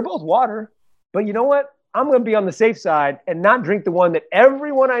 They're both water. But you know what? I'm going to be on the safe side and not drink the one that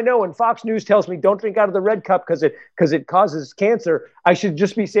everyone I know in Fox News tells me don't drink out of the red cup because it causes cancer. I should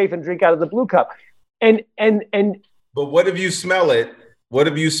just be safe and drink out of the blue cup. And But what if you smell it?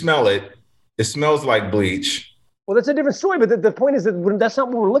 It smells like bleach. Well, that's a different story. But the point is that that's not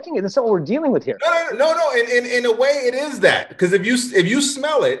what we're looking at. That's not what we're dealing with here. No. In a way, it is that, because if you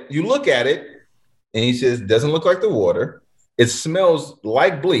smell it, you look at it, and he says, doesn't look like the water. It smells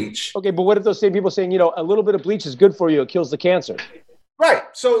like bleach. Okay, but what if those same people saying, a little bit of bleach is good for you, it kills the cancer? Right.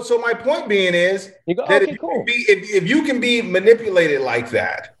 So my point being is you go, that okay, cool. if you can be manipulated like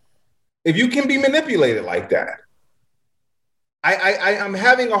that, I'm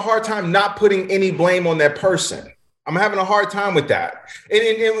having a hard time not putting any blame on that person. I'm having a hard time with that.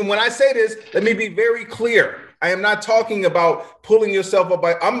 And when I say this, let me be very clear. I am not talking about pulling yourself up.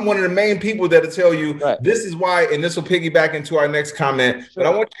 I'm one of the main people that'll tell you This is why, and this will piggyback into our next comment, but I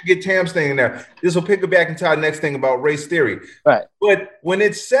want you to get Tam's thing in there. This will piggyback into our next thing about race theory. Right. But when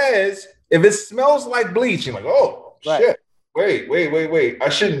it says, if it smells like bleach, you're like, oh, shit. Wait. I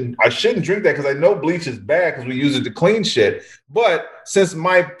shouldn't drink that because I know bleach is bad because we use it to clean shit. But since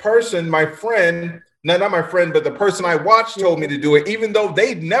my friend, not my friend, but the person I watched told me to do it, even though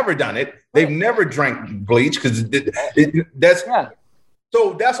they've never done it. They've never drank bleach because that's. Yeah.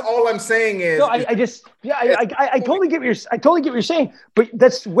 So that's all I'm saying is. No, I totally get what you're saying, but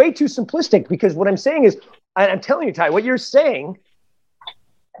that's way too simplistic, because what I'm saying is, I'm telling you, Ty, what you're saying,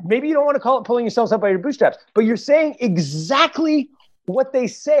 maybe you don't want to call it pulling yourselves up by your bootstraps, but you're saying exactly what they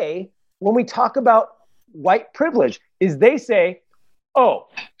say when we talk about white privilege. Is they say, oh,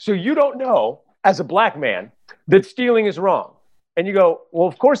 so you don't know as a black man that stealing is wrong. And you go, well,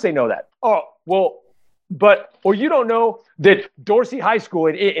 of course they know that. Oh, well, or you don't know that Dorsey High School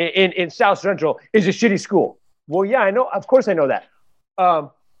in South Central is a shitty school. Well, yeah, I know. Of course I know that.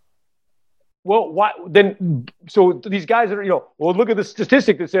 Well, why then? So these guys are, well, look at the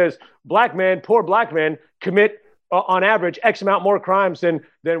statistic that says poor black men commit on average X amount more crimes than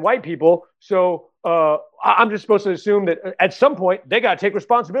white people. So I'm just supposed to assume that at some point they got to take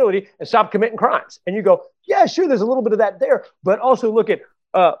responsibility and stop committing crimes. And you go, yeah, sure, there's a little bit of that there, but also look at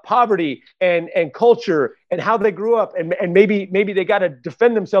poverty and culture and how they grew up, and maybe they got to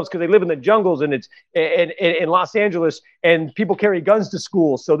defend themselves because they live in the jungles and it's in Los Angeles and people carry guns to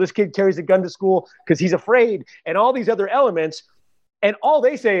school. So this kid carries a gun to school because he's afraid, and all these other elements. And all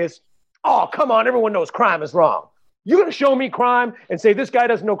they say is, oh, come on, everyone knows crime is wrong. You're going to show me crime and say this guy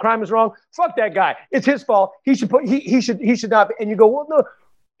doesn't know crime is wrong? Fuck that guy. It's his fault. He should not be. And you go, well, no,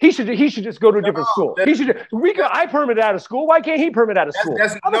 he should just go to a different school. I permit out of school. Why can't he permit out of school?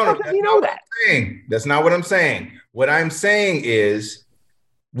 How the fuck does he know that? That's not what I'm saying. What I'm saying is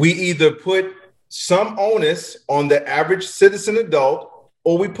we either put some onus on the average citizen adult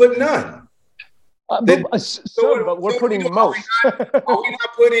or we put none. But we're putting most.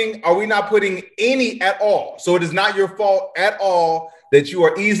 Are we not putting any at all? So it is not your fault at all that you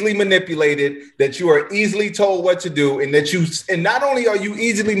are easily manipulated, that you are easily told what to do, and not only are you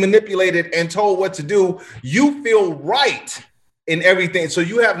easily manipulated and told what to do, you feel right in everything. So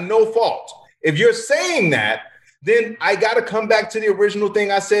you have no fault. If you're saying that, then I got to come back to the original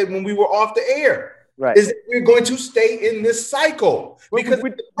thing I said when we were off the air. Right. Is that we're going to stay in this cycle because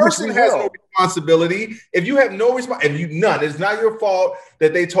the person has no responsibility. If you have no none, it's not your fault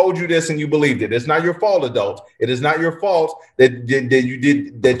that they told you this and you believed it. It's not your fault, adult. It is not your fault that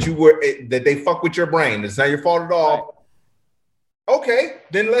they fuck with your brain. It's not your fault at all. Right. Okay,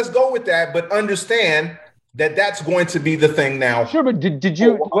 then let's go with that. But understand that that's going to be the thing now. Sure, but did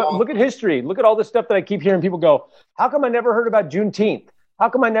you look at history? Look at all the stuff that I keep hearing people go, how come I never heard about Juneteenth? How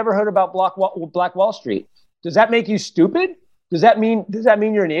come I never heard about Black Wall Street? Does that make you stupid? Does that mean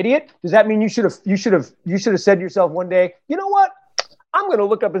you're an idiot? Does that mean you should have said to yourself one day, you know what? I'm going to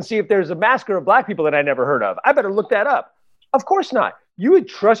look up and see if there's a massacre of black people that I never heard of. I better look that up. Of course not. You would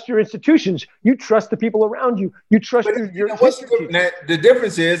trust your institutions. You trust the people around you. You trust your the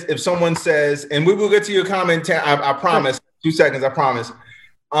difference is if someone says, and we will get to your comment. I promise. 2 seconds. I promise.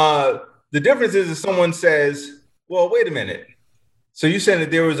 The difference is if someone says, well, wait a minute. So you said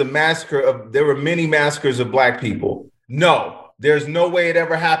that there were many massacres of black people. No, there's no way it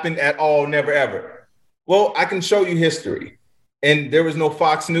ever happened at all. Never, ever. Well, I can show you history. And there was no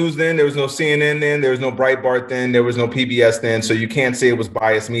Fox News then. There was no CNN then. There was no Breitbart then. There was no PBS then. So you can't say it was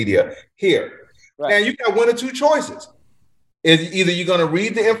biased media here. Right. And you got one or two choices. Either you're going to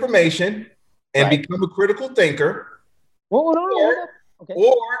read the information and become a critical thinker.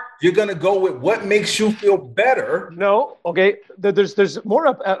 Or you're going to go with what makes you feel better. No. Okay. There's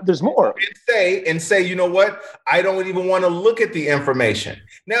more. There's more. And say, you know what? I don't even want to look at the information.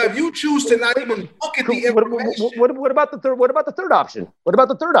 Now, if you choose to not even look at the information. What about the third? What about the third option? What about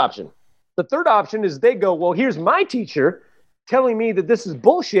the third option? The third option is they go, well, here's my teacher telling me that this is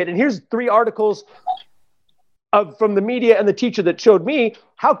bullshit. And here's 3 articles from the media and the teacher that showed me.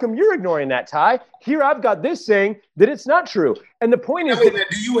 How come you're ignoring that, Ty? Here I've got this saying that it's not true. And the point is, do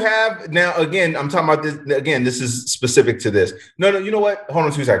you have now? Again, I'm talking about this. Again, this is specific to this. No. You know what? Hold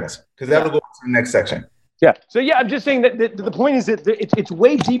on 2 seconds, because that'll go to the next section. Yeah. So I'm just saying that the point is that it's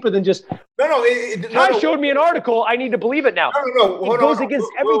way deeper than just. Ty showed me an article. I need to believe it now. No. It goes against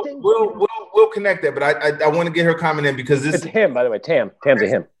everything. We'll connect that, but I want to get her comment in because this. It's him, by the way. Tam's a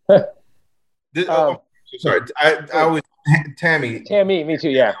him. Sorry, I always Tammy, me too.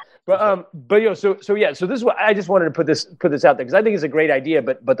 Yeah, but so this is what I just wanted to put this out there because I think it's a great idea.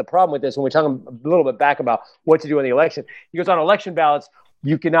 But the problem with this, when we're talking a little bit back about what to do in the election, he goes on election ballots.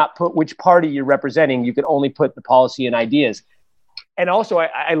 You cannot put which party you're representing. You can only put the policy and ideas. And also,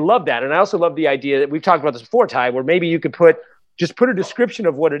 I love that, and I also love the idea that we've talked about this before, Ty, where maybe you could put a description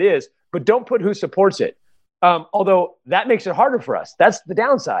of what it is, but don't put who supports it. Although that makes it harder for us. That's the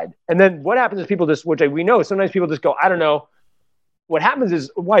downside. And then what happens is people just, which we know, sometimes people just go, I don't know. What happens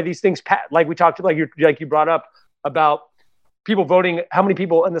is why these things, like we talked, like you brought up about people voting, how many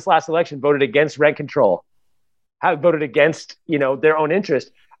people in this last election voted against rent control, how voted against, their own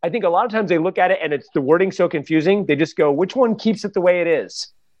interest. I think a lot of times they look at it and it's the wording so confusing. They just go, which one keeps it the way it is?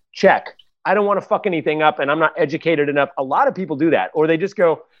 Check. I don't want to fuck anything up and I'm not educated enough. A lot of people do that. Or they just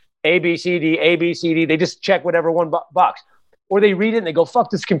go, A, B, C, D, A, B, C, D. They just check whatever one box. Or they read it and they go,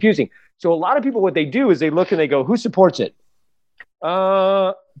 fuck, this is confusing. So a lot of people, what they do is they look and they go, who supports it?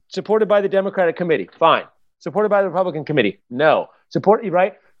 Supported by the Democratic committee. Fine. Supported by the Republican committee. No.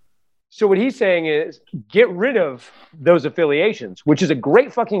 Right? So what he's saying is get rid of those affiliations, which is a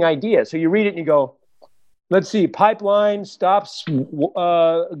great fucking idea. So you read it and you go, let's see, pipeline stops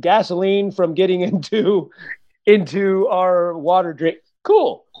gasoline from getting into our water drink.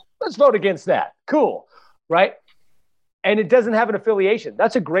 Cool. Let's vote against that. Cool. Right? And it doesn't have an affiliation.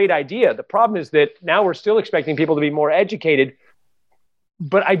 That's a great idea. The problem is that now we're still expecting people to be more educated.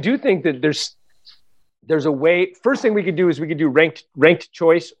 But I do think that there's a way. First thing we could do is we could do ranked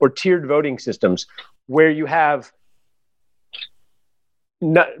choice or tiered voting systems where you have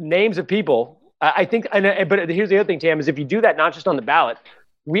names of people. I think, but here's the other thing, Tam, is if you do that, not just on the ballot,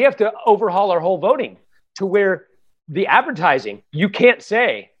 we have to overhaul our whole voting to where the advertising, you can't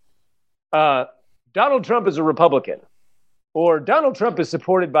say Donald Trump is a Republican or Donald Trump is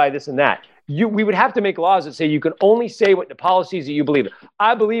supported by this and that. We would have to make laws that say you can only say what the policies that you believe in.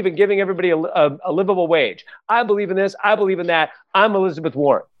 I believe in giving everybody a livable wage. I believe in this. I believe in that. I'm Elizabeth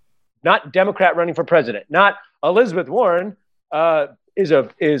Warren, not Democrat running for president. Not Elizabeth Warren is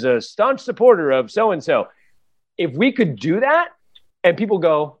a staunch supporter of so-and-so. If we could do that and people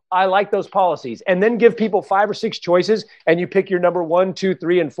go, I like those policies. And then give people 5 or 6 choices, and you pick your number 1, 2,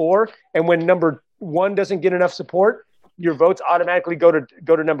 3, and 4. And when number 1 doesn't get enough support, your votes automatically go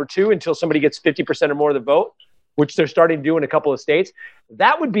to number 2 until somebody gets 50% or more of the vote, which they're starting to do in a couple of states.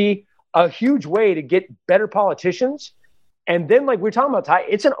 That would be a huge way to get better politicians. And then, like we're talking about, Ty,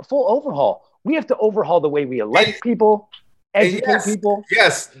 it's a full overhaul. We have to overhaul the way we elect people, educate people.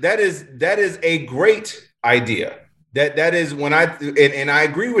 Yes, that is a great idea. That is when and I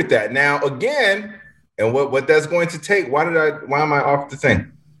agree with that. Now again, and what that's going to take. Why am I off the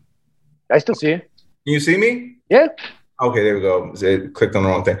thing? I still see you. Can you see me? Yeah. Okay, there we go. It clicked on the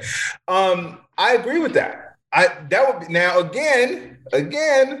wrong thing. I agree with that. That would be, now again,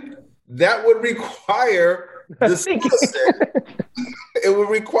 that would require the citizen. It would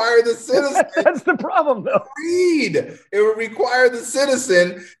require the citizen. That's the problem, though. Read. It would require the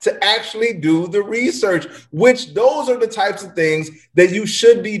citizen to actually do the research, which those are the types of things that you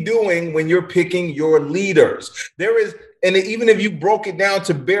should be doing when you're picking your leaders. And even if you broke it down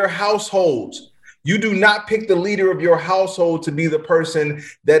to bare households, you do not pick the leader of your household to be the person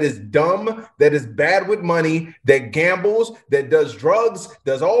that is dumb, that is bad with money, that gambles, that does drugs,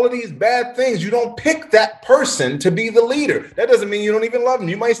 does all of these bad things. You don't pick that person to be the leader. That doesn't mean you don't even love them.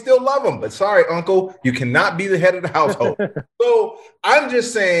 You might still love them, but sorry, uncle, you cannot be the head of the household. So I'm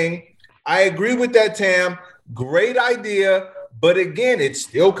just saying, I agree with that, Tam. Great idea. But again, it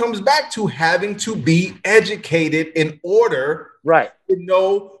still comes back to having to be educated in order to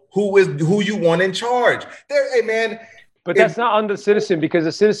know who you want in charge. Hey man. But that's not on the citizen, because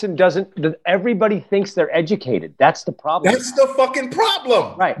the citizen everybody thinks they're educated. That's the problem. That's the fucking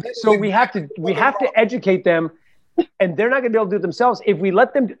problem. Right. So we have to educate them, and they're not going to be able to do it themselves. If we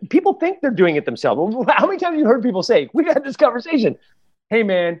let them, people think they're doing it themselves. How many times have you heard people say, we've had this conversation, hey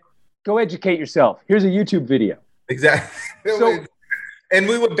man, go educate yourself. Here's a YouTube video. Exactly. So, and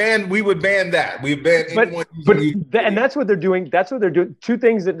we would ban that. We ban anyone. And that's what they're doing. That's what they're doing. Two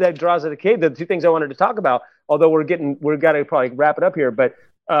things that draws it. The two things I wanted to talk about, although we've got to probably wrap it up here. But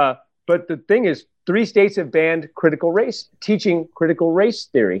the thing is, 3 states have banned teaching critical race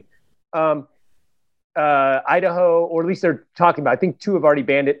theory. Idaho, or at least they're talking about, I think 2 have already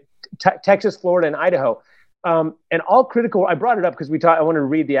banned it, Texas, Florida, and Idaho. And all critical, I brought it up because I wanted to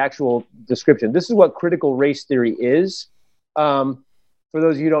read the actual description. This is what critical race theory is. For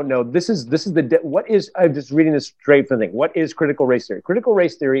those of you who don't know, I'm just reading this straight from the thing. What is critical race theory? Critical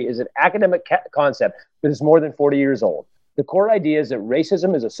race theory is an academic concept that is more than 40 years old. The core idea is that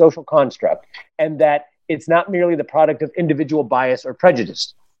racism is a social construct, and that it's not merely the product of individual bias or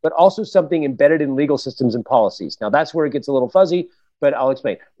prejudice, but also something embedded in legal systems and policies. Now, that's where it gets a little fuzzy, but I'll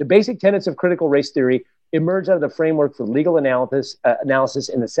explain. The basic tenets of critical race theory emerged out of the framework for legal analysis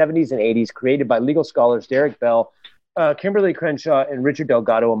in the 70s and 80s, created by legal scholars Derek Bell, Kimberly Crenshaw, and Richard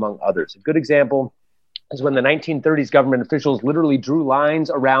Delgado, among others. A good example is when the 1930s government officials literally drew lines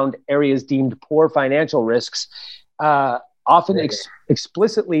around areas deemed poor financial risks, often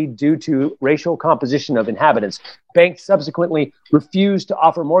explicitly due to racial composition of inhabitants. Banks subsequently refused to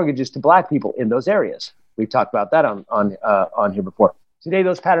offer mortgages to Black people in those areas. We've talked about that on here before. Today,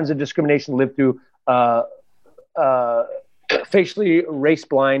 those patterns of discrimination live through facially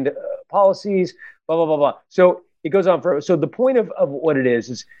race-blind policies, blah, blah, blah, blah. So it goes on forever. So the point of what it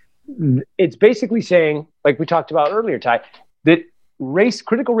is it's basically saying, like we talked about earlier, Ty, that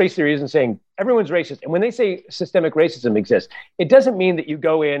critical race theory isn't saying everyone's racist. And when they say systemic racism exists, it doesn't mean that you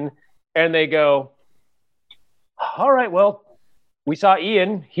go in and they go, all right, well, we saw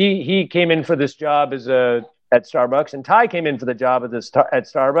Ian. He came in for this job at Starbucks, and Ty came in for the job at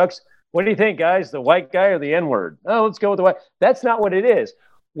Starbucks. What do you think, guys? The white guy or the N-word? Oh, let's go with the white. That's not what it is.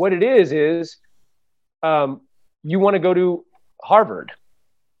 What it is you want to go to Harvard.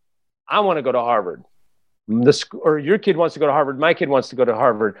 I want to go to Harvard. Or your kid wants to go to Harvard. My kid wants to go to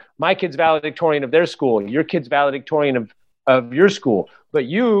Harvard. My kid's valedictorian of their school. Your kid's valedictorian of your school. But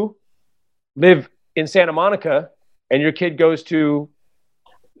you live in Santa Monica, and your kid goes to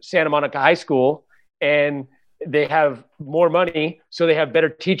Santa Monica High School, and they have more money, so they have better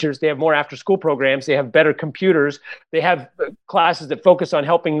teachers. They have more after-school programs. They have better computers. They have classes that focus on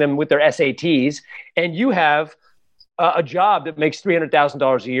helping them with their SATs. And you have a job that makes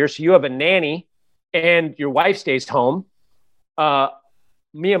 $300,000 a year. So you have a nanny, and your wife stays home.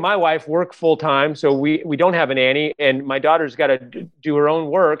 Me and my wife work full-time, so we don't have a nanny. And my daughter's got to do her own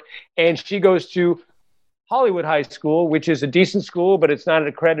work. And she goes to Hollywood High School, which is a decent school, but it's not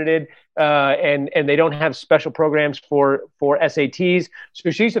accredited, and they don't have special programs for SATs. So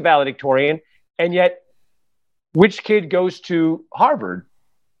she's a valedictorian, and yet which kid goes to Harvard?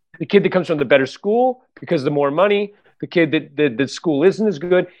 The kid that comes from the better school because of the more money, the kid that school isn't as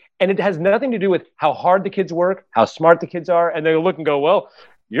good. And it has nothing to do with how hard the kids work, how smart the kids are. And they look and go, well,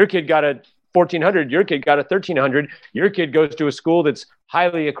 your kid got a 1,400, your kid got a 1,300, your kid goes to a school that's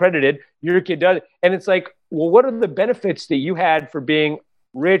highly accredited, your kid does. And it's like, well, what are the benefits that you had for being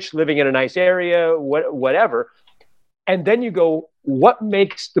rich, living in a nice area, whatever? And then you go, what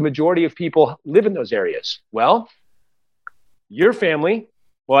makes the majority of people live in those areas? Well, your family,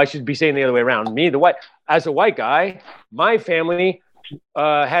 well, I should be saying the other way around. Me, as a white guy, my family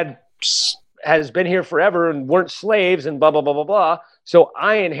has been here forever and weren't slaves and blah, blah, blah, blah, blah. So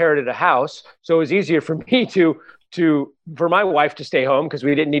I inherited a house. So it was easier for me for my wife to stay home because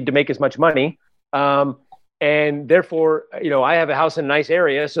we didn't need to make as much money. And therefore, I have a house in a nice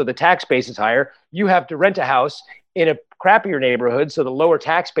area. So the tax base is higher. You have to rent a house in a crappier neighborhood. So the lower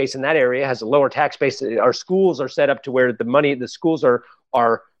tax base in that area has a lower tax base. Our schools are set up to where the schools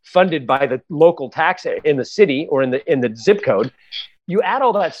are funded by the local tax in the city or in the zip code. You add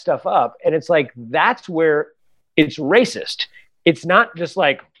all that stuff up and it's like, that's where it's racist. It's not just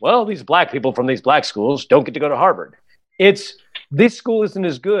like, well, these black people from these black schools don't get to go to Harvard. It's this school isn't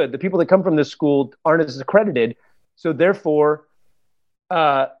as good. The people that come from this school aren't as accredited. So therefore,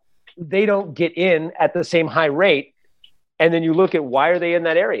 they don't get in at the same high rate. And then you look at why are they in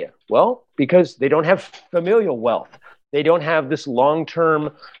that area? Well, because they don't have familial wealth. They don't have this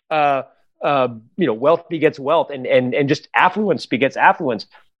long-term, wealth begets wealth and just affluence begets affluence.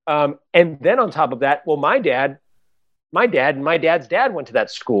 And then on top of that, well, my dad and my dad's dad went to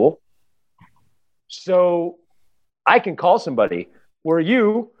that school. So I can call somebody where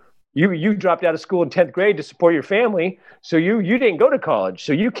you dropped out of school in 10th grade to support your family. So you didn't go to college.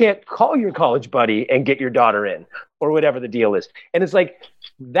 So you can't call your college buddy and get your daughter in or whatever the deal is. And it's like,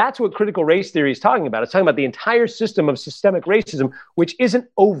 that's what critical race theory is talking about. It's talking about the entire system of systemic racism, which isn't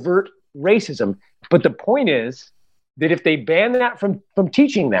overt racism. But the point is that if they ban that from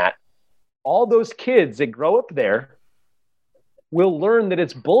teaching that, all those kids that grow up there will learn that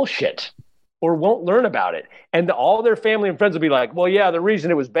it's bullshit or won't learn about it. And all their family and friends will be like, well, yeah, the reason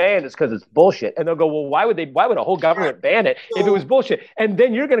it was banned is because it's bullshit. And they'll go, well, why would a whole government ban it if it was bullshit? And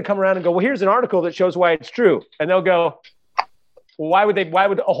then you're going to come around and go, well, here's an article that shows why it's true. And they'll go, well, why would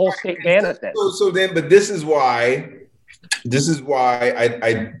a whole state ban it then? But this is why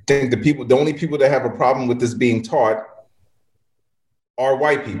I think the only people that have a problem with this being taught are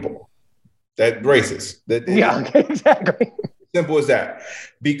white people. That racist. Yeah, exactly. Simple as that.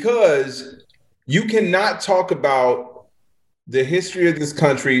 Because you cannot talk about the history of this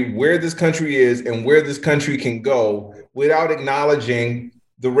country, where this country is, and where this country can go without acknowledging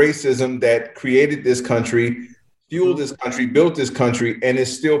the racism that created this country, fueled this country, built this country, and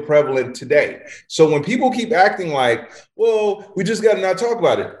is still prevalent today. So when people keep acting like, well, we just got to not talk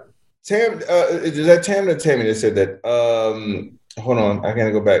about it. Is that Tam or Tammy that said that? Hold on, I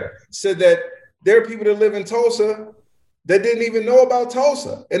gotta go back. Said that there are people that live in Tulsa that didn't even know about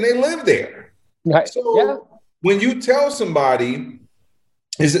Tulsa, and they live there. Right. So when you tell somebody,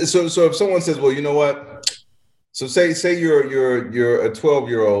 so if someone says, well, you know what? So say you're a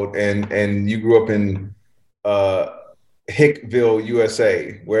 12-year-old and you grew up in Hickville,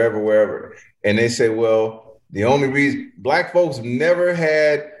 USA, wherever, and they say, well, the only reason black folks have never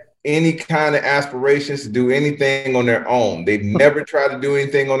had any kind of aspirations to do anything on their own. They've never tried to do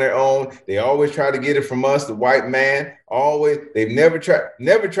anything on their own. They always try to get it from us, the white man. They've never tried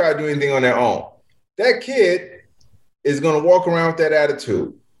to do anything on their own. That kid is going to walk around with that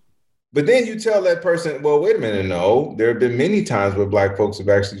attitude. But then you tell that person, well, wait a minute, no, there have been many times where black folks have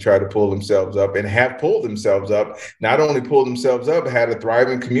actually tried to pull themselves up and have pulled themselves up. Not only pulled themselves up, had a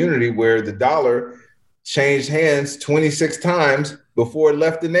thriving community where the dollar changed hands 26 times before it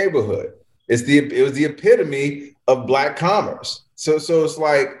left the neighborhood. It was the epitome of black commerce. So it's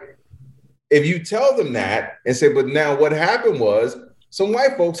like, if you tell them that and say, but now what happened was some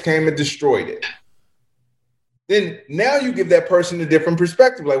white folks came and destroyed it. Then now you give that person a different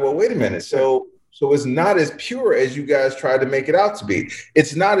perspective. Like, well, wait a minute. So it's not as pure as you guys tried to make it out to be.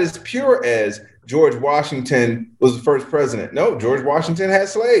 It's not as pure as George Washington was the first president. No, George Washington had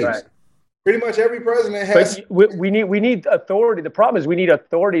slaves. Right. Pretty much every president has. But we need authority. The problem is we need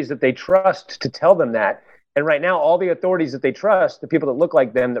authorities that they trust to tell them that. And right now, all the authorities that they trust, the people that look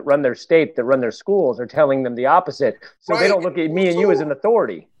like them, that run their state, that run their schools, are telling them the opposite. So They don't look at me and you as an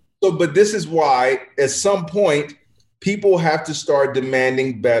authority. But this is why, at some point, people have to start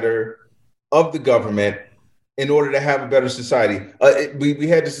demanding better of the government in order to have a better society. We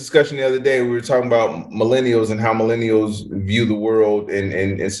had this discussion the other day. We were talking about millennials and how millennials view the world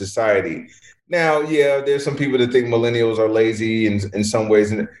and society. Now, yeah, there's some people that think millennials are lazy in some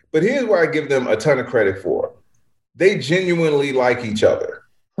ways. But here's where I give them a ton of credit for. they genuinely like each other.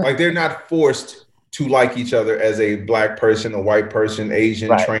 Like they're not forced to like each other as a black person, a white person, Asian,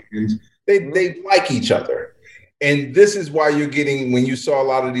 trans. They like each other. And this is why you're getting, when you saw a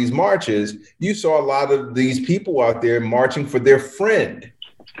lot of these marches, you saw a lot of these people out there marching for their friend,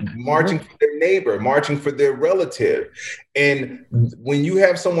 marching for their neighbor, marching for their relative. And when you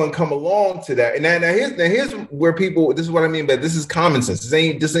have someone come along to that, and here's where people, this is what I mean by this is common sense.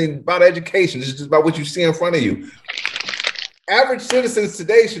 This ain't about education. This is just about what you see in front of you. Average citizens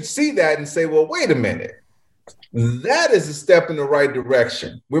today should see that and say, well, wait a minute. That is a step in the right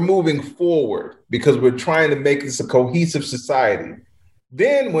direction. We're moving forward because we're trying to make this a cohesive society.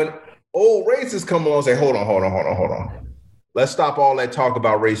 Then when old racists come along and say, hold on. Let's stop all that talk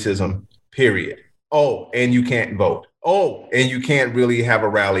about racism, period. Oh, and you can't vote. Oh, and you can't really have a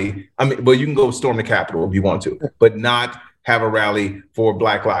rally. I mean, well, you can go storm the Capitol if you want to, but not have a rally for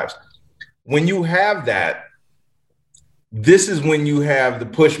Black lives. When you have that, this is when you have the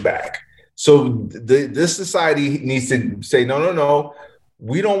pushback. So this society needs to say, no.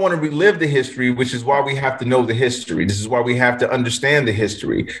 We don't want to relive the history, which is why we have to know the history. This is why we have to understand the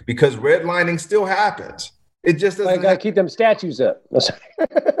history, because redlining still happens. It just doesn't. I gotta keep them statues up.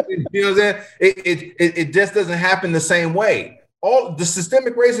 You know what I'm saying? It just doesn't happen the same way. All the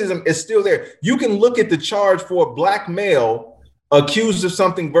systemic racism is still there. You can look at the charge for a black male accused of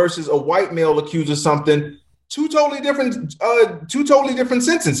something versus a white male accused of something. Two totally different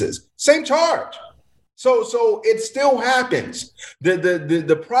sentences, same charge. So it still happens.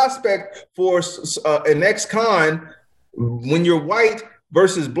 The prospect for an ex-con when you're white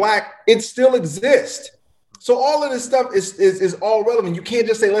versus black, it still exists. So all of this stuff is all relevant. You can't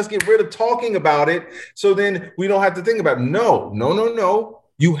just say, let's get rid of talking about it, so then we don't have to think about it. No.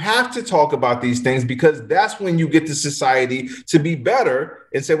 You have to talk about these things, because that's when you get the society to be better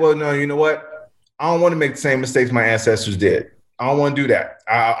and say, well, no, you know what? I don't want to make the same mistakes my ancestors did. I don't want to do that.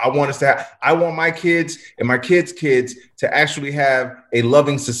 I want my kids and my kids' kids to actually have a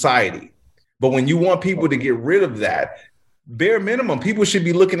loving society. But when you want people to get rid of that, bare minimum, people should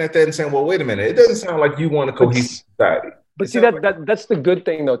be looking at that and saying, well, wait a minute. It doesn't sound like you want a cohesive society. But see, that's the good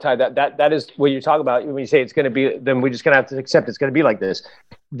thing, though, Ty. That is what you talk about when you say it's going to be, then we're just going to have to accept it's going to be like this.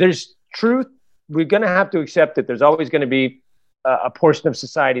 There's truth. We're going to have to accept that there's always going to be a portion of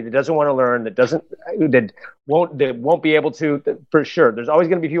society that doesn't want to learn, that won't be able to, for sure. There's always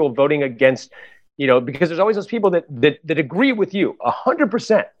going to be people voting against, because there's always those people that agree with you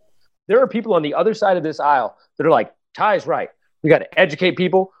 100%. There are people on the other side of this aisle that are like, Ty's right. We got to educate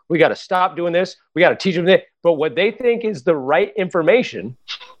people. We got to stop doing this. We got to teach them that. But what they think is the right information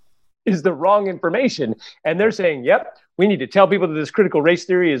is the wrong information. And they're saying, yep, we need to tell people that this critical race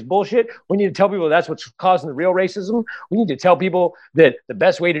theory is bullshit. We need to tell people that's what's causing the real racism. We need to tell people that the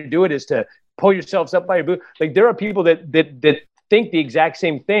best way to do it is to pull yourselves up by your boot. Like, there are people that think the exact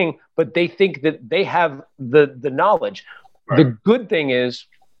same thing, but they think that they have the knowledge. Right. The good thing is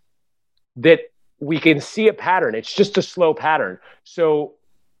that we can see a pattern. It's just a slow pattern. So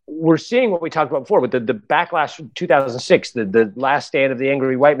we're seeing what we talked about before with the backlash from 2006, the last stand of the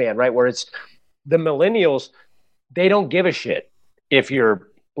angry white man, right? Where it's the millennials, they don't give a shit if you're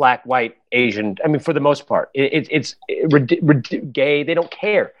black, white, Asian. I mean, for the most part, it's gay. They don't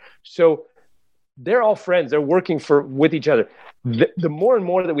care. So they're all friends. They're working with each other. The more and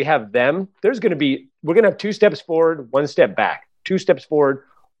more that we have them, we're going to have 2 steps forward, 1 step back, 2 steps forward,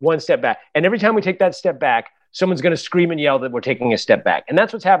 1 step back. And every time we take that step back, someone's going to scream and yell that we're taking a step back. And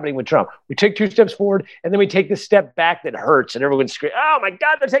that's what's happening with Trump. We take 2 steps forward, and then we take the step back that hurts, and everyone's screaming, oh my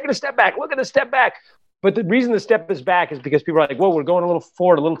God, they're taking a step back. Look at the step back. But the reason the step is back is because people are like, whoa, we're going a little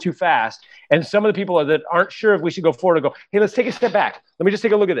forward, a little too fast. And some of the people that aren't sure if we should go forward or go, hey, let's take a step back. Let me just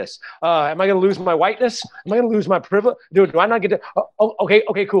take a look at this. Am I going to lose my whiteness? Am I going to lose my privilege? Dude, do I not get to? Oh,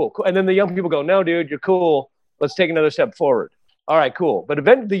 okay, cool. And then the young people go, no, dude, you're cool. Let's take another step forward. All right, cool. But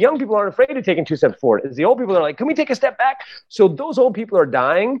eventually, the young people aren't afraid of taking 2 steps forward. It's the old people that are like, can we take a step back? So those old people are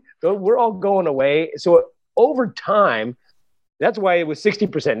dying. We're all going away. So over time, that's why it was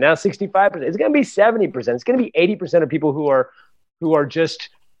 60%, now 65%. It's going to be 70%. It's going to be 80% of people who are just,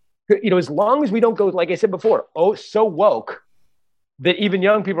 as long as we don't go, like I said before, so woke that even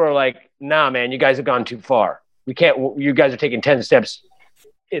young people are like, nah, man, you guys have gone too far. We can't, you guys are taking 10 steps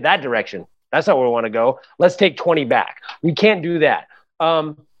in that direction. That's not where we want to go. Let's take 20 back. We can't do that.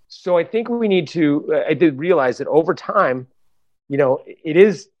 So I think we need to, I did realize that over time,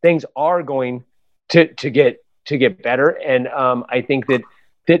 things are going to get better. And I think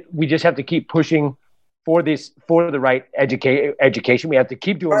that we just have to keep pushing for the right education. We have to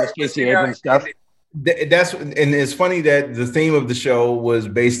keep doing this Stacey Abrams stuff. That's and it's funny that the theme of the show was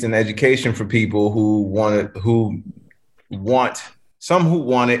based in education for people who want some who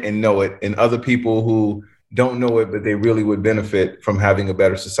want it and know it, and other people who don't know it, but they really would benefit from having a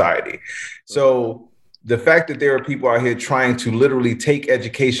better society. So the fact that there are people out here trying to literally take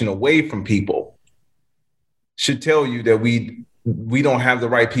education away from people should tell you that we don't have the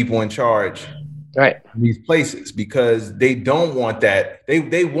right people in charge in these places, because they don't want that.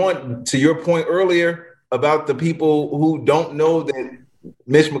 They want, to your point earlier about the people who don't know that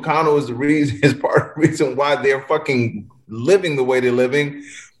Mitch McConnell is part of the reason why they're fucking living the way they're living,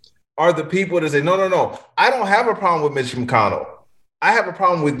 are the people that say, no, I don't have a problem with Mitch McConnell. I have a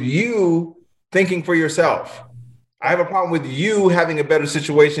problem with you thinking for yourself. I have a problem with you having a better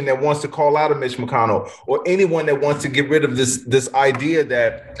situation that wants to call out a Mitch McConnell, or anyone that wants to get rid of this idea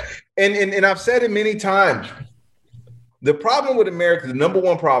that, and I've said it many times, the problem with America, the number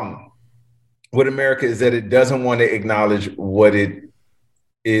one problem with America is that it doesn't want to acknowledge what it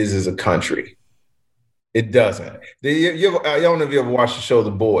is as a country. It doesn't. I don't know if you ever watched the show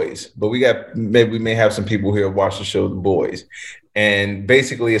The Boys, but we may have some people here who watch the show The Boys. And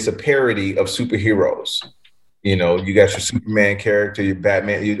basically it's a parody of superheroes. You know, you got your Superman character, your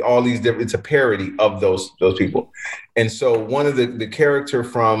Batman, all these different, it's a parody of those people. And so one of the character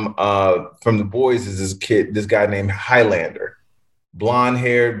from The Boys is this guy named Highlander. Blonde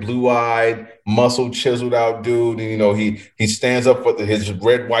haired, blue eyed, muscle chiseled out dude. And, you know, he stands up for his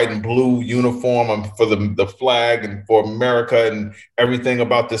red, white, and blue uniform for the flag and for America and everything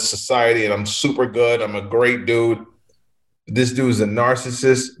about this society. And I'm super good. I'm a great dude. This dude's a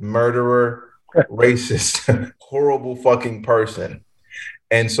narcissist, murderer, racist, horrible fucking person.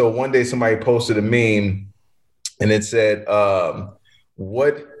 And so one day somebody posted a meme and it said,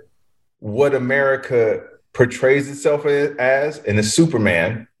 what America portrays itself as, and it's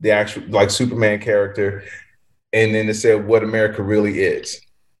Superman, the actual like Superman character, and then it said what America really is,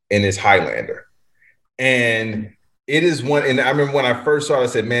 and it's Highlander. And it is one, and I remember when I first saw it, I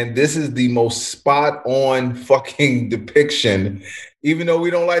said, man, this is the most spot on fucking depiction, even though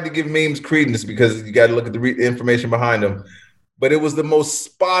we don't like to give memes credence because you got to look at the information behind them. But it was the most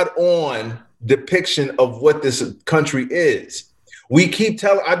spot on depiction of what this country is. We keep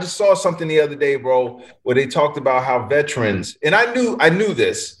telling, I just saw something the other day, bro, where they talked about how veterans, and I knew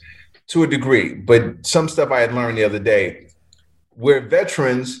this to a degree, but some stuff I had learned the other day, where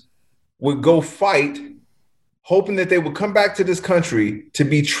veterans would go fight, hoping that they would come back to this country to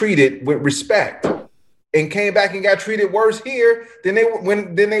be treated with respect, and came back and got treated worse here than they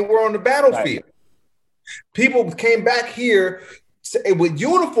were on the battlefield. Right. People came back here with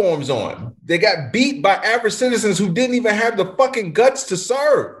uniforms on. They got beat by average citizens who didn't even have the fucking guts to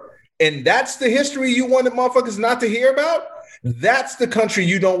serve. And that's the history you wanted motherfuckers not to hear about? That's the country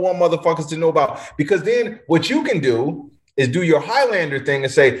you don't want motherfuckers to know about. Because then what you can do is do your Highlander thing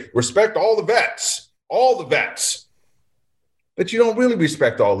and say, respect all the vets. But you don't really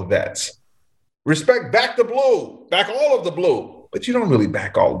respect all the vets. Respect back the blue, back all of the blue, but you don't really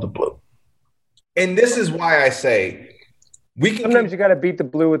back all of the blue. And this is why I say, sometimes you got to beat the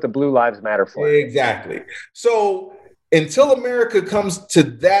blue with the Blue Lives Matter flag. Exactly. So until America comes to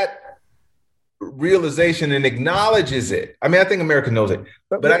that realization and acknowledges it, I mean, I think America knows it.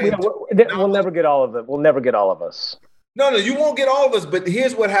 But we'll never get all of it. We'll never get all of us. No, you won't get all of us. But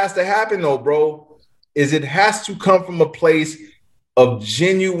here's what has to happen, though, bro, is it has to come from a place of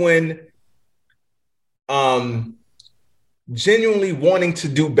genuinely wanting to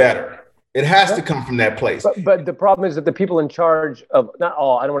do better. It has to come from that place. But the problem is that the people in charge of, not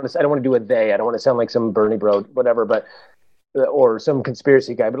all, I don't want to do a they. I don't want to sound like some Bernie bro, whatever, but or some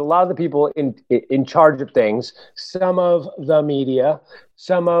conspiracy guy. But a lot of the people in charge of things, some of the media,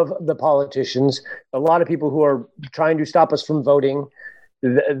 some of the politicians, a lot of people who are trying to stop us from voting,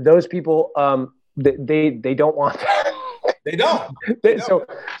 those people, they don't want that. They don't.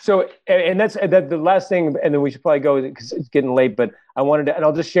 So, and that's the last thing, and then we should probably go because it's getting late. But I wanted to, and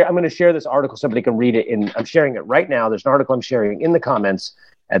I'll just share. I'm going to share this article. Somebody can read it. I'm sharing it right now. There's an article I'm sharing in the comments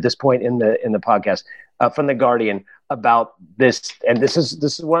at this point in the podcast from the Guardian about this. And this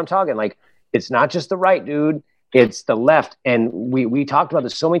is what I'm talking. Like, it's not just the right, dude. It's the left. And we talked about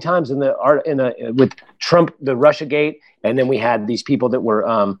this so many times with Trump, the Russiagate, and then we had these people that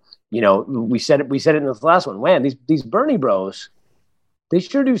were. We said it in the last one. Man, these Bernie bros, they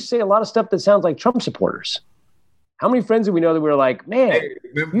sure do say a lot of stuff that sounds like Trump supporters. How many friends do we know that we were like, man,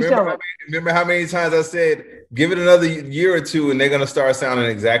 remember how many times I said, give it another year or two and they're going to start sounding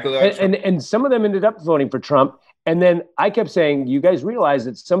exactly like Trump. And some of them ended up voting for Trump. And then I kept saying, you guys realize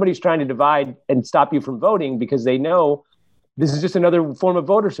that somebody's trying to divide and stop you from voting because they know this is just another form of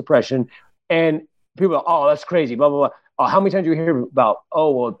voter suppression. And people, oh, that's crazy, blah, blah, blah. Oh, how many times do you hear about,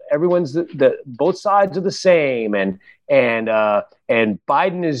 oh, well, everyone's the both sides are the same, and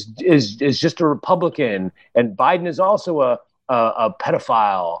Biden is just a Republican, and Biden is also a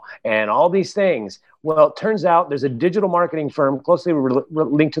pedophile, and all these things. Well, it turns out there's a digital marketing firm closely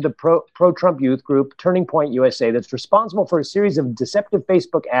linked to the pro-Trump youth group, Turning Point USA, that's responsible for a series of deceptive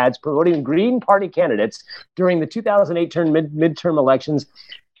Facebook ads promoting Green Party candidates during the 2008 midterm elections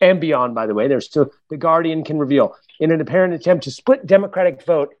and beyond, by the way. There's still, The Guardian can reveal. In an apparent attempt to split Democratic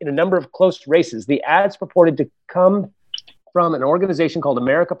vote in a number of close races, the ads purported to come from an organization called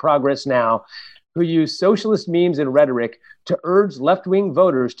America Progress Now, who use socialist memes and rhetoric to urge left-wing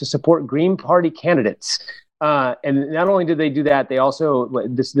voters to support Green Party candidates. And not only did they do that, they also,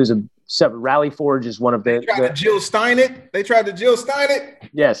 Rally Forge is one of the— They tried to Jill Stein it.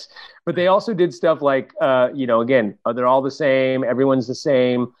 Yes. But they also did stuff like, again, they're all the same. Everyone's the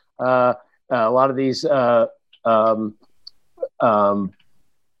same. A lot of these,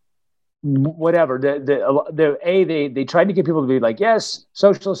 whatever. They tried to get people to be like, yes,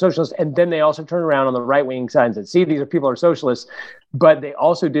 socialist. And then they also turn around on the right-wing side and said, see, these are people who are socialists. But they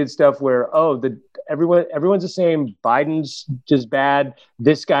also did stuff where, everyone's the same. Biden's just bad.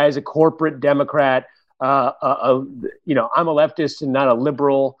 This guy is a corporate Democrat. I'm a leftist and not a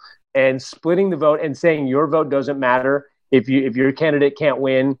liberal, and splitting the vote and saying your vote doesn't matter if your candidate can't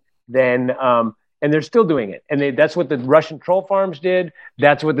win, then and they're still doing it. And that's what the Russian troll farms did.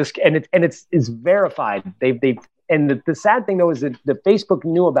 That's what this, and it's verified. The sad thing though is that the Facebook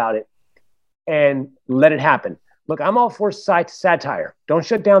knew about it and let it happen. Look, I'm all for satire. Don't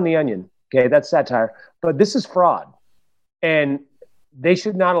shut down the Onion. Okay, that's satire. But this is fraud, and they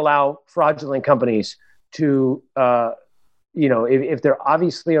should not allow fraudulent companies to, if they're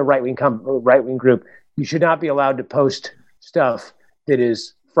obviously a right-wing group, you should not be allowed to post stuff that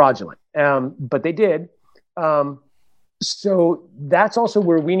is fraudulent. But they did. So that's also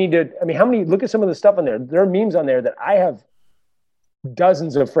where we need to, look at some of the stuff on there. There are memes on there that I have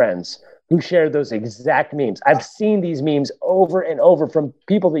dozens of friends who share those exact memes. I've seen these memes over and over from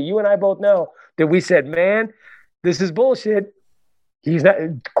people that you and I both know that we said, man, this is bullshit. He's not,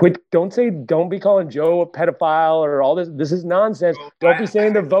 don't be calling Joe a pedophile or all this. This is nonsense. Don't be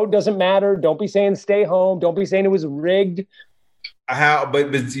saying the vote doesn't matter. Don't be saying stay home. Don't be saying it was rigged.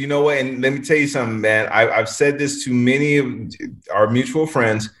 But you know what? And let me tell you something, man. I've said this to many of our mutual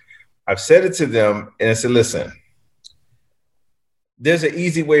friends. I've said it to them, and I said, listen, there's an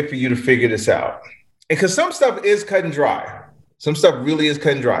easy way for you to figure this out. And because some stuff is cut and dry. Some stuff really is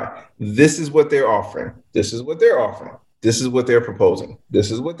cut and dry. This is what they're offering. This is what they're offering. This is what they're proposing. This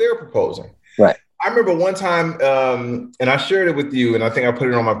is what they're proposing. Right. I remember one time, and I shared it with you, and I think I put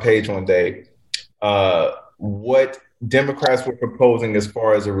it on my page one day, what Democrats were proposing as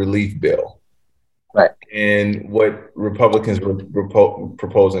far as a relief bill. Right. And what Republicans were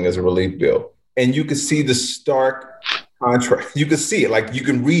proposing as a relief bill. And you could see the stark contrast. You could see it, like you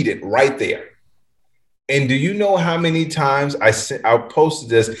can read it right there. And do you know how many times I posted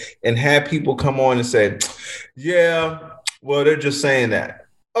this and had people come on and say, yeah, well, they're just saying that.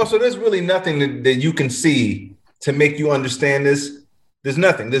 Oh, so there's really nothing that you can see to make you understand this. There's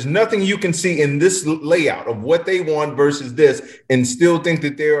nothing you can see in this layout of what they want versus this and still think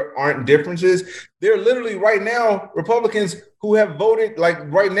that there aren't differences. There are literally right now Republicans who have voted, like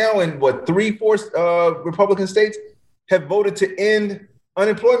right now in 3-4 Republican states have voted to end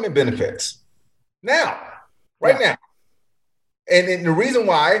unemployment benefits. Now. And the reason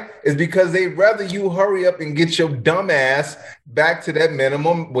why is because they'd rather you hurry up and get your dumb ass back to that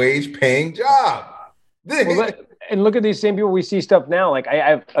minimum wage paying job. And look at these same people. We see stuff now. Like I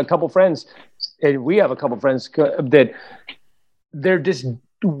have a couple friends, and we have a couple friends that they're just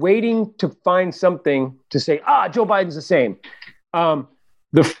waiting to find something to say, Joe Biden's the same.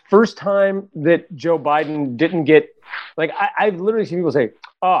 The first time that Joe Biden didn't get, like, I've literally seen people say,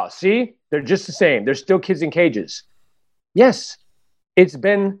 see, they're just the same. They're still kids in cages. Yes, it's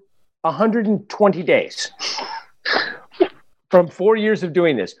been 120 days. From 4 years of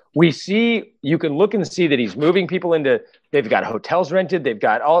doing this, you can look and see that he's moving people they've got hotels rented, they've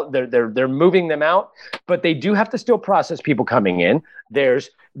got they're moving them out, but they do have to still process people coming in. There's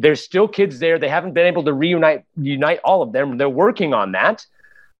still kids there. They haven't been able to unite all of them. They're working on that,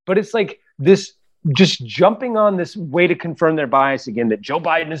 but it's like this, just jumping on this way to confirm their bias again, that Joe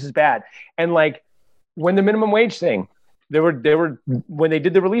Biden is bad. And like when the minimum wage thing, when they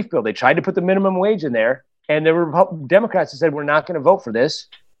did the relief bill, they tried to put the minimum wage in there. And there were Democrats that said, we're not going to vote for this.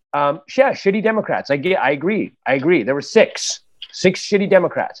 Shitty Democrats. I agree. There were six shitty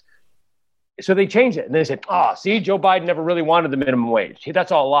Democrats. So they changed it. And they said, see, Joe Biden never really wanted the minimum wage.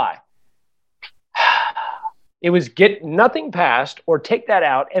 That's all a lie. It was get nothing passed or take that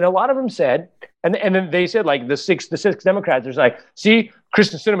out. And a lot of them said, and then they said, like the six Democrats, there's like, see,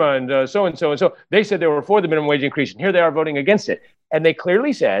 Kristen Sinema and so, they said they were for the minimum wage increase, and here they are voting against it. And they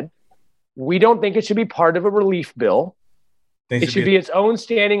clearly said, we don't think it should be part of a relief bill. It should be its own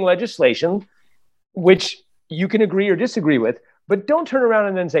standing legislation, which you can agree or disagree with, but don't turn around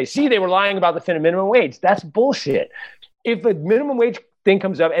and then say, see, they were lying about the minimum wage. That's bullshit. If a minimum wage thing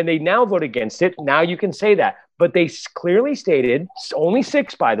comes up and they now vote against it, now you can say that. But they clearly stated, only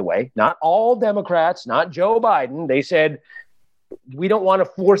 6, by the way, not all Democrats, not Joe Biden. They said, we don't want to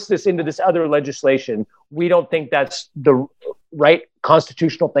force this into this other legislation. We don't think that's the right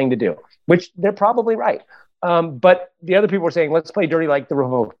constitutional thing to do, which they're probably right. But the other people were saying, let's play dirty like the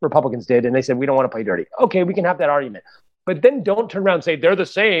Republicans did. And they said, we don't want to play dirty. Okay, we can have that argument. But then don't turn around and say they're the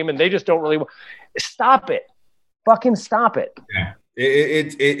same and they just don't really stop it. Fucking stop it. Yeah.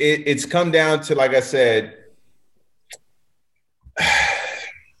 It's come down to, like I said,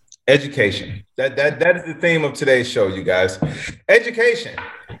 education. That is the theme of today's show, you guys. Education.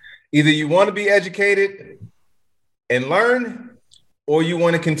 Either you want to be educated and learn, or you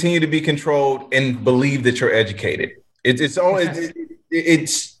want to continue to be controlled and believe that you're educated. It's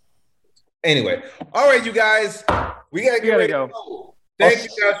anyway. All right, you guys, we gotta get ready to go. Thank you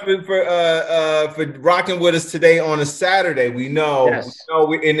guys for rocking with us today on a Saturday. We know,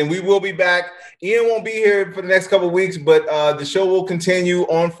 and then we will be back. Ian won't be here for the next couple of weeks, but the show will continue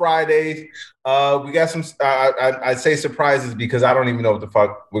on Fridays. We got some, I say surprises because I don't even know what the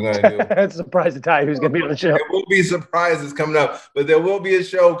fuck we're going to do. It's a surprise to Ty who's going to be on the show. There will be surprises coming up, but there will be a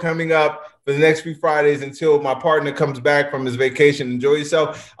show coming up for the next few Fridays until my partner comes back from his vacation. Enjoy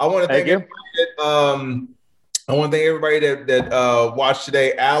yourself. I want to thank everybody I want to thank everybody that watched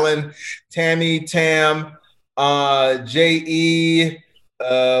today. Alan, Tammy, Tam, J.E.,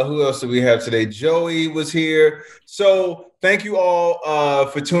 who else do we have today? Joey was here. So thank you all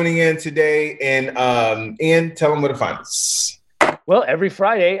for tuning in today. And Ian, tell them where to find us. Well, every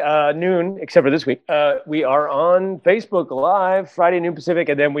Friday, noon, except for this week, we are on Facebook Live, Friday noon Pacific,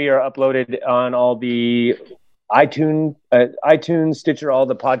 and then we are uploaded on all the iTunes, Stitcher, all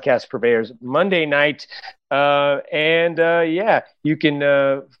the podcast purveyors Monday night. You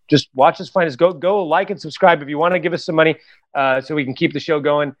can just watch us, find us, go like and subscribe if you want to give us some money so we can keep the show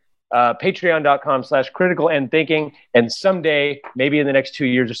going. Patreon.com/critical and thinking. And someday, maybe in the next 2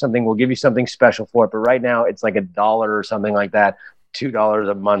 years or something, we'll give you something special for it. But right now it's like $1 or something like that. $2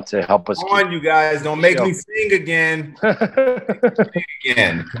 a month to help us. Come on, you guys. Don't make me sing again. Come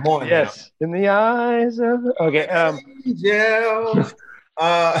on. Yes. Now. In the eyes of... Okay. Angels.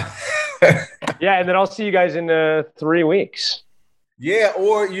 Yeah, and then I'll see you guys in 3 weeks. Yeah,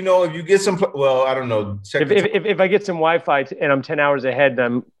 or, if you get some... Well, I don't know. If I get some Wi-Fi and I'm 10 hours ahead and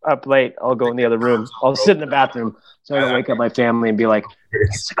I'm up late, I'll go in the other room. I'll sit in the bathroom so I don't wake up my family and be like,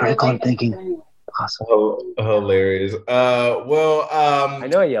 it's the critical and thinking. Awesome. Oh, hilarious. I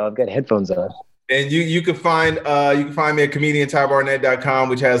know I yell. I've got headphones on. And you can find me at comediantybarnett.com,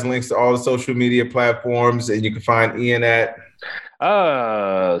 which has links to all the social media platforms, and you can find Ian at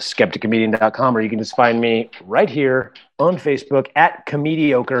skepticcomedian.com, or you can just find me right here on Facebook at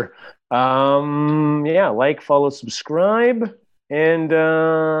Comediocre. Like, follow, subscribe. And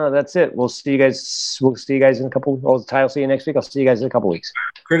that's it. We'll see you guys in a couple. Ty will see you next week. I'll see you guys in a couple weeks.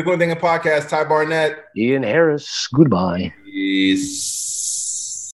 Critical Thinking Podcast, Ty Barnett. Ian Harris. Goodbye. Peace.